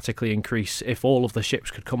sort of dramatically increase if all of the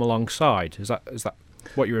ships could come alongside? Is that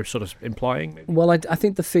what you were sort of implying? Maybe? Well, I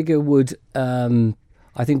think the figure would...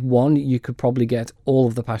 I think, one, you could probably get all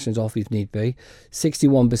of the passengers off if need be.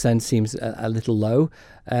 61% seems a little low,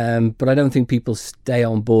 but I don't think people stay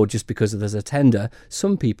on board just because there's a tender.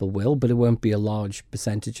 Some people will, but it won't be a large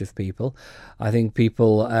percentage of people. I think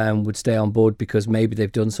people would stay on board because maybe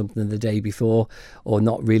they've done something the day before or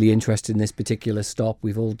not really interested in this particular stop.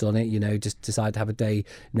 We've all done it, just decide to have a day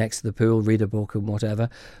next to the pool, read a book and whatever.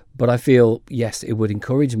 But I feel, yes, it would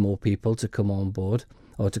encourage more people to come on board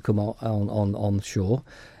or to come on shore.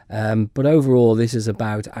 But overall, this is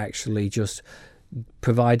about actually just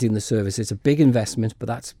providing the service. It's a big investment, but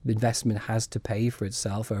that investment has to pay for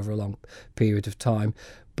itself over a long period of time.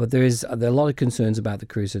 But there are a lot of concerns about the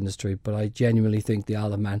cruise industry, but I genuinely think the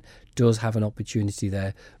Isle of Man does have an opportunity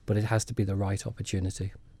there, but it has to be the right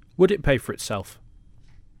opportunity. Would it pay for itself?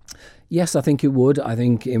 Yes, I think it would. I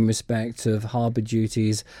think in respect of harbour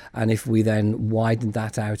duties, and if we then widen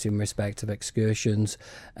that out in respect of excursions,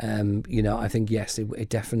 I think, yes, it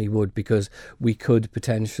definitely would, because we could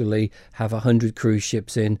potentially have 100 cruise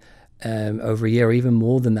ships in over a year, or even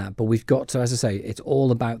more than that. But we've got to, as I say, it's all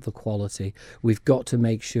about the quality. We've got to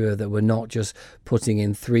make sure that we're not just putting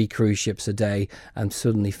in 3 cruise ships a day and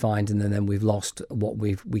suddenly finding that then we've lost what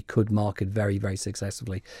we could market very, very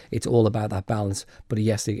successfully. It's all about that balance. But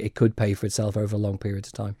yes, it could pay for itself over a long period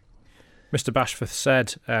of time. Mr. Bashforth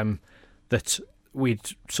said that we'd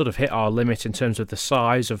sort of hit our limit in terms of the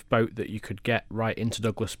size of boat that you could get right into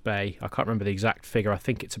Douglas Bay. I can't remember the exact figure. I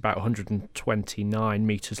think it's about 129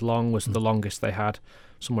 metres long was the longest they had,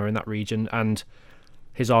 somewhere in that region. And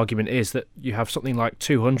his argument is that you have something like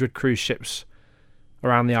 200 cruise ships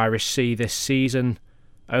around the Irish Sea this season.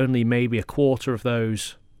 Only maybe a quarter of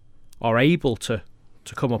those are able to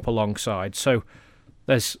come up alongside. So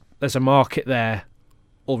there's a market there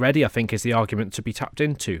already, I think, is the argument to be tapped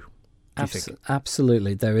into.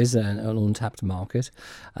 Absolutely, there is an untapped market,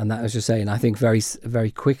 and that was just saying. I think very,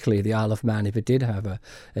 very quickly the Isle of Man, if it did have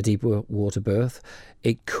a deep water berth,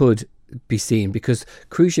 it could be seen, because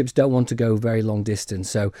cruise ships don't want to go very long distance.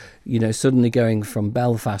 So, suddenly going from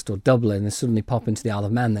Belfast or Dublin and suddenly pop into the Isle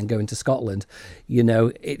of Man, then go into Scotland,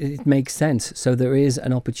 it makes sense. So there is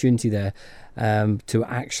an opportunity there to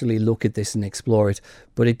actually look at this and explore it.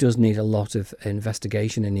 But it does need a lot of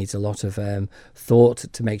investigation. It needs a lot of thought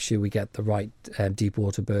to make sure we get the right deep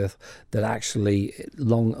water berth that actually,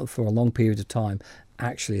 for a long period of time,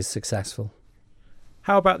 actually is successful.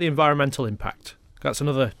 How about the environmental impact? That's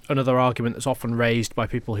another argument that's often raised by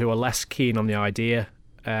people who are less keen on the idea.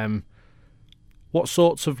 What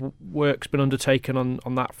sorts of work's been undertaken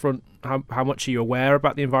on that front? How much are you aware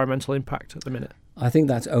about the environmental impact at the minute? I think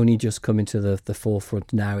that's only just coming to the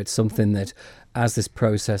forefront now. It's something that, as this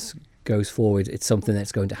process goes forward, it's something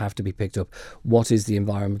that's going to have to be picked up. What is the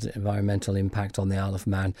environmental impact on the Isle of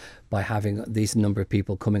Man by having these number of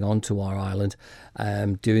people coming onto our island,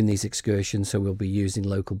 doing these excursions? So we'll be using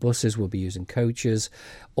local buses, we'll be using coaches.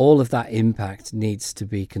 All of that impact needs to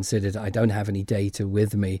be considered. I don't have any data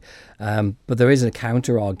with me, but there is a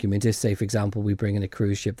counter argument. If, say, for example, we bring in a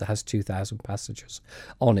cruise ship that has 2,000 passengers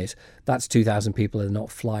on it, that's 2,000 people that are not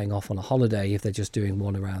flying off on a holiday if they're just doing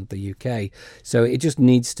one around the UK. So it just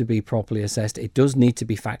needs to be properly assessed. It does need to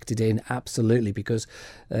be factored in, absolutely, because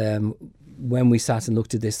when we sat and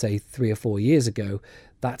looked at this, say, 3 or 4 years ago,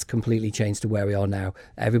 that's completely changed to where we are now.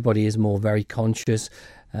 Everybody is very conscious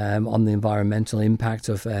on the environmental impact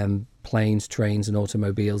of planes, trains and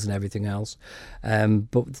automobiles and everything else.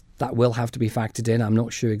 But that will have to be factored in. I'm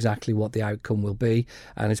not sure exactly what the outcome will be,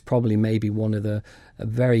 and it's probably maybe one of the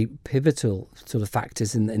very pivotal sort of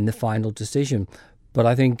factors in the final decision. But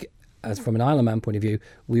I think, as from an Isle of Man point of view,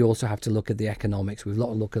 we also have to look at the economics. We've got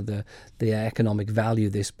to look at the economic value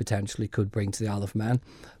this potentially could bring to the Isle of Man.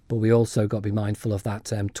 But we also got to be mindful of that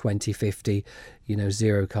 2050,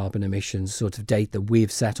 zero carbon emissions sort of date that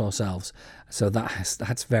we've set ourselves. So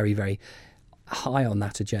that's very, very high on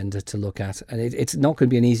that agenda to look at. And it's not going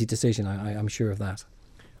to be an easy decision, I'm sure of that.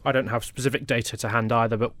 I don't have specific data to hand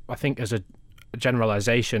either, but I think as a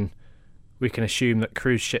generalisation, we can assume that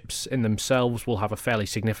cruise ships in themselves will have a fairly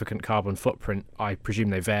significant carbon footprint. I presume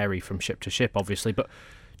they vary from ship to ship, obviously, but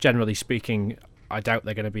generally speaking, I doubt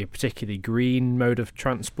they're going to be a particularly green mode of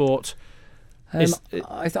transport.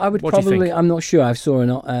 I would probably. I'm not sure. I saw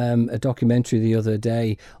a documentary the other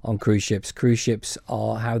day on cruise ships. Cruise ships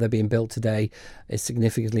are how they're being built today is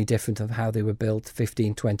significantly different of how they were built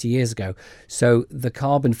 15, 20 years ago. So the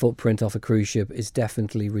carbon footprint of a cruise ship is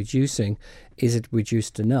definitely reducing. Is it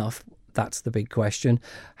reduced enough? That's the big question.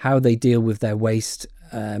 How they deal with their waste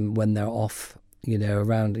when they're off,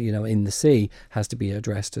 around, in the sea has to be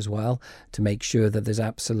addressed as well, to make sure that there's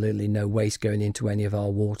absolutely no waste going into any of our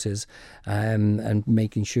waters, and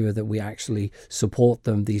making sure that we actually support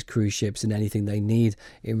these cruise ships in anything they need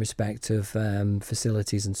in respect of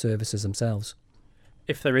facilities and services themselves.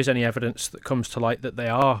 If there is any evidence that comes to light that they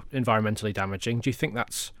are environmentally damaging, do you think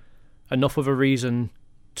that's enough of a reason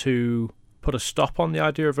to put a stop on the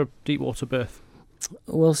idea of a deep water berth?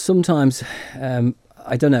 Well, sometimes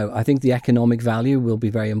I don't know. I think the economic value will be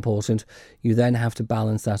very important. You then have to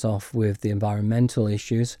balance that off with the environmental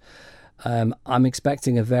issues. I'm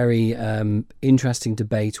expecting a very interesting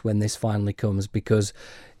debate when this finally comes, because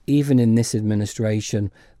even in this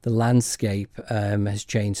administration, the landscape has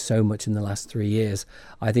changed so much in the last 3 years.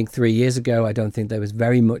 I think 3 years ago, I don't think there was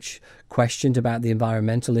very much questioned about the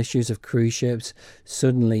environmental issues of cruise ships.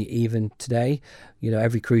 Suddenly, even today,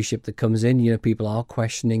 every cruise ship that comes in, people are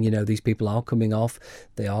questioning, these people are coming off,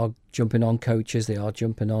 they are jumping on coaches, they are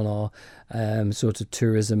jumping on our sort of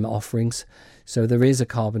tourism offerings. So there is a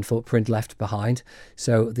carbon footprint left behind.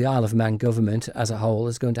 So the Isle of Man government as a whole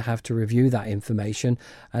is going to have to review that information,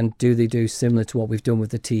 and do they do similar to what we've done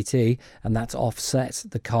with the TT, and that's offset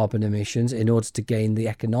the carbon emissions in order to gain the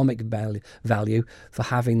economic value for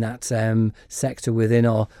having that sector within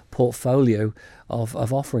our portfolio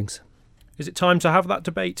of offerings. Is it time to have that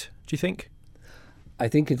debate, do you think? I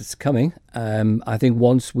think it's coming. I think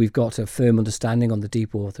once we've got a firm understanding on the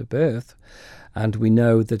deep water berth, and we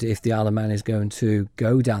know that if the Isle of Man is going to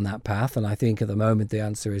go down that path, and I think at the moment the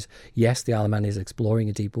answer is yes, the Isle of Man is exploring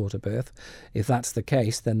a deep water berth. If that's the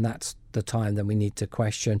case, then that's the time that we need to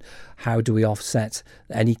question, how do we offset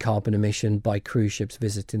any carbon emission by cruise ships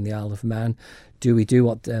visiting the Isle of Man? Do we do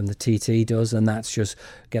what the TT does, and that's just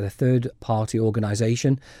get a third-party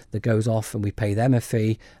organisation that goes off and we pay them a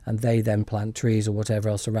fee, and they then plant trees or whatever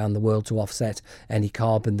else around the world to offset any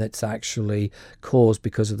carbon that's actually caused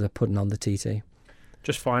because of the putting on the TT?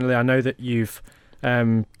 Just finally, I know that you've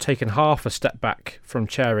taken half a step back from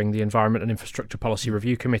chairing the Environment and Infrastructure Policy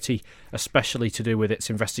Review Committee, especially to do with its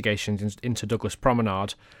investigations into Douglas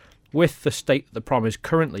Promenade. With the state that the prom is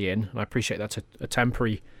currently in, and I appreciate that's a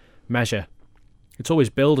temporary measure, it's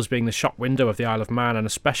always billed as being the shop window of the Isle of Man, and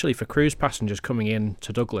especially for cruise passengers coming in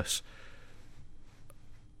to Douglas.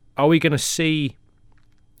 Are we going to see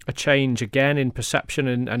a change again in perception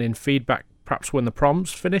and in feedback, perhaps when the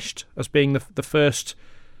prom's finished, as being the first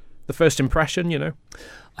impression,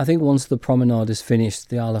 I think once the promenade is finished,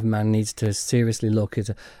 the Isle of Man needs to seriously look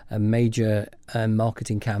at a major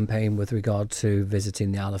marketing campaign with regard to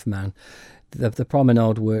visiting the Isle of Man. The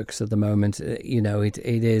promenade works at the moment, it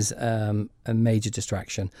is a major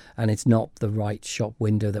distraction, and it's not the right shop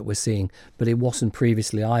window that we're seeing. But it wasn't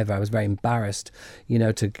previously either. I was very embarrassed,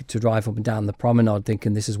 to drive up and down the promenade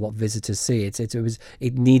thinking this is what visitors see.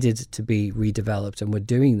 It needed to be redeveloped, and we're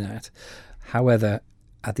doing that. However,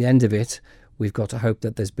 at the end of it, we've got to hope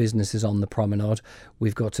that there's businesses on the promenade.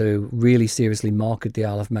 We've got to really seriously market the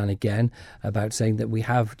Isle of Man again about saying that we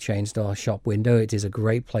have changed our shop window. It is a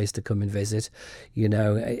great place to come and visit.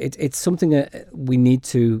 It's something that we need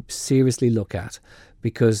to seriously look at,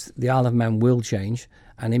 because the Isle of Man will change,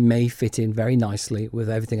 and it may fit in very nicely with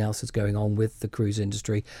everything else that's going on with the cruise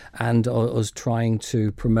industry and us trying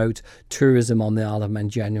to promote tourism on the Isle of Man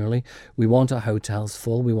generally. We want our hotels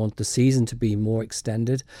full. We want the season to be more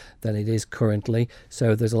extended than it is currently.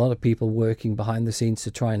 So there's a lot of people working behind the scenes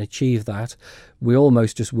to try and achieve that. We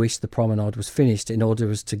almost just wish the promenade was finished in order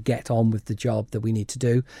for us to get on with the job that we need to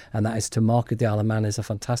do, and that is to market the Isle of Man as a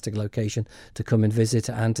fantastic location to come and visit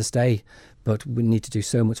and to stay. But we need to do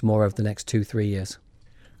so much more over the next 2-3 years.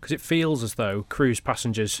 Because it feels as though cruise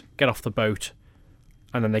passengers get off the boat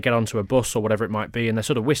and then they get onto a bus or whatever it might be, and they're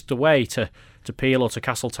sort of whisked away to Peel or to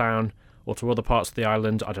Castletown or to other parts of the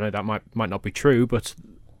island. I don't know, that might not be true, but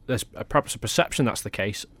there's perhaps a perception that's the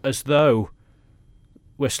case, as though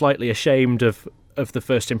we're slightly ashamed of the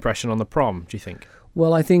first impression on the prom, do you think?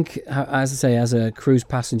 Well, I think, as I say, as a cruise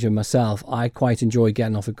passenger myself, I quite enjoy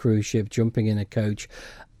getting off a cruise ship, jumping in a coach,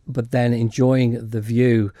 but then enjoying the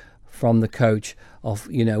view from the coach of,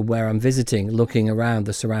 where I'm visiting, looking around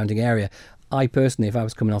the surrounding area. I personally, if I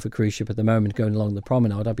was coming off a cruise ship at the moment going along the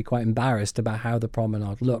promenade, I'd be quite embarrassed about how the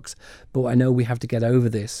promenade looks. But I know we have to get over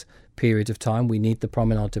this period of time. We need the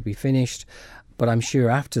promenade to be finished. But I'm sure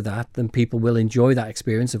after that, then people will enjoy that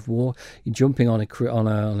experience of jumping on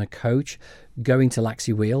a coach, going to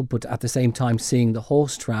Laxey Wheel, but at the same time seeing the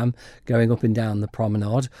horse tram going up and down the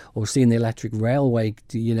promenade, or seeing the electric railway,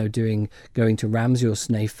 going to Ramsey or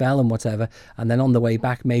Snaith Fell and whatever, and then on the way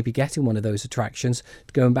back maybe getting one of those attractions,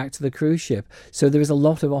 going back to the cruise ship. So there is a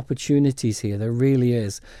lot of opportunities here, there really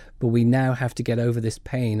is. But we now have to get over this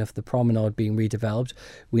pain of the promenade being redeveloped.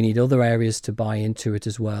 We need other areas to buy into it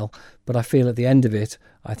as well. But I feel at the end of it,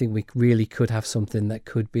 I think we really could have something that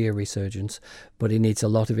could be a resurgence. But it needs a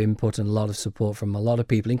lot of input and a lot of support from a lot of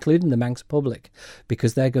people, including the Manx public,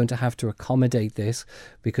 because they're going to have to accommodate this,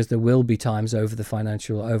 because there will be times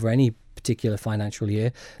over any particular financial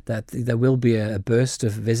year that there will be a burst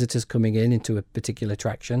of visitors coming into a particular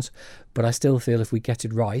attractions. But I still feel if we get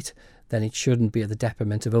it right, then it shouldn't be at the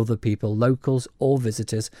detriment of other people, locals or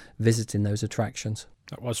visitors, visiting those attractions.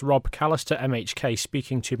 That was Rob Callister, MHK,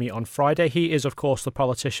 speaking to me on Friday. He is, of course, the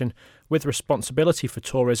politician with responsibility for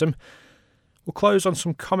tourism. We'll close on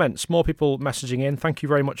some comments. More people messaging in. Thank you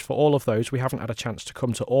very much for all of those. We haven't had a chance to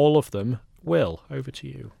come to all of them. Will, over to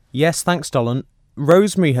you. Yes, thanks, Dolan.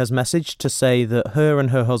 Rosemary has messaged to say that her and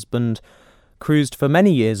her husband cruised for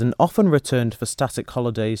many years and often returned for static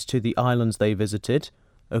holidays to the islands they visited.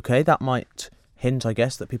 Okay, that might hint, I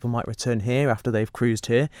guess, that people might return here after they've cruised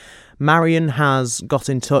here. Marion has got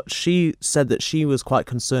in touch. She said that she was quite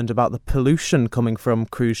concerned about the pollution coming from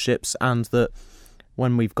cruise ships, and that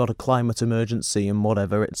when we've got a climate emergency and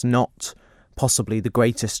whatever, it's not possibly the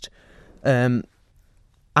greatest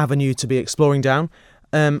avenue to be exploring down.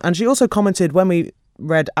 And she also commented when we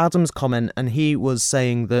read Adam's comment, and he was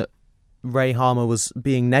saying that Ray Harmer was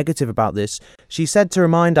being negative about this. She said to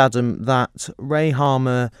remind Adam that Ray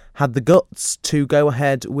Harmer had the guts to go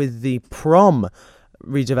ahead with the prom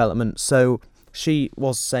redevelopment. So she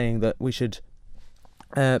was saying that we should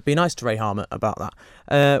be nice to Ray Harmer about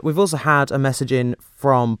that. We've also had a message in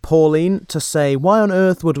from Pauline to say, why on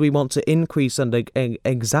earth would we want to increase and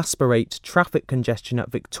exasperate traffic congestion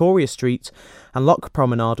at Victoria Street and Loch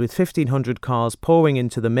Promenade with 1,500 cars pouring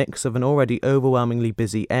into the mix of an already overwhelmingly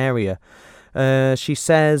busy area? She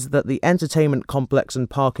says that the entertainment complex and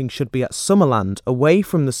parking should be at Summerland, away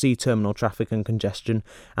from the sea terminal traffic and congestion,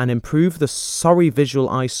 and improve the sorry visual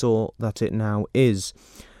eyesore that it now is.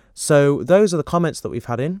 So those are the comments that we've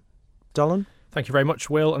had in. Dolan? Thank you very much,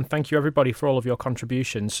 Will, and thank you everybody for all of your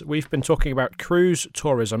contributions. We've been talking about cruise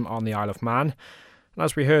tourism on the Isle of Man. And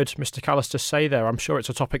as we heard Mr. Callister say there, I'm sure it's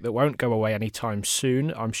a topic that won't go away anytime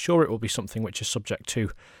soon. I'm sure it will be something which is subject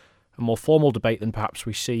to a more formal debate than perhaps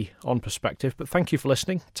we see on Perspective. But thank you for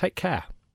listening. Take care.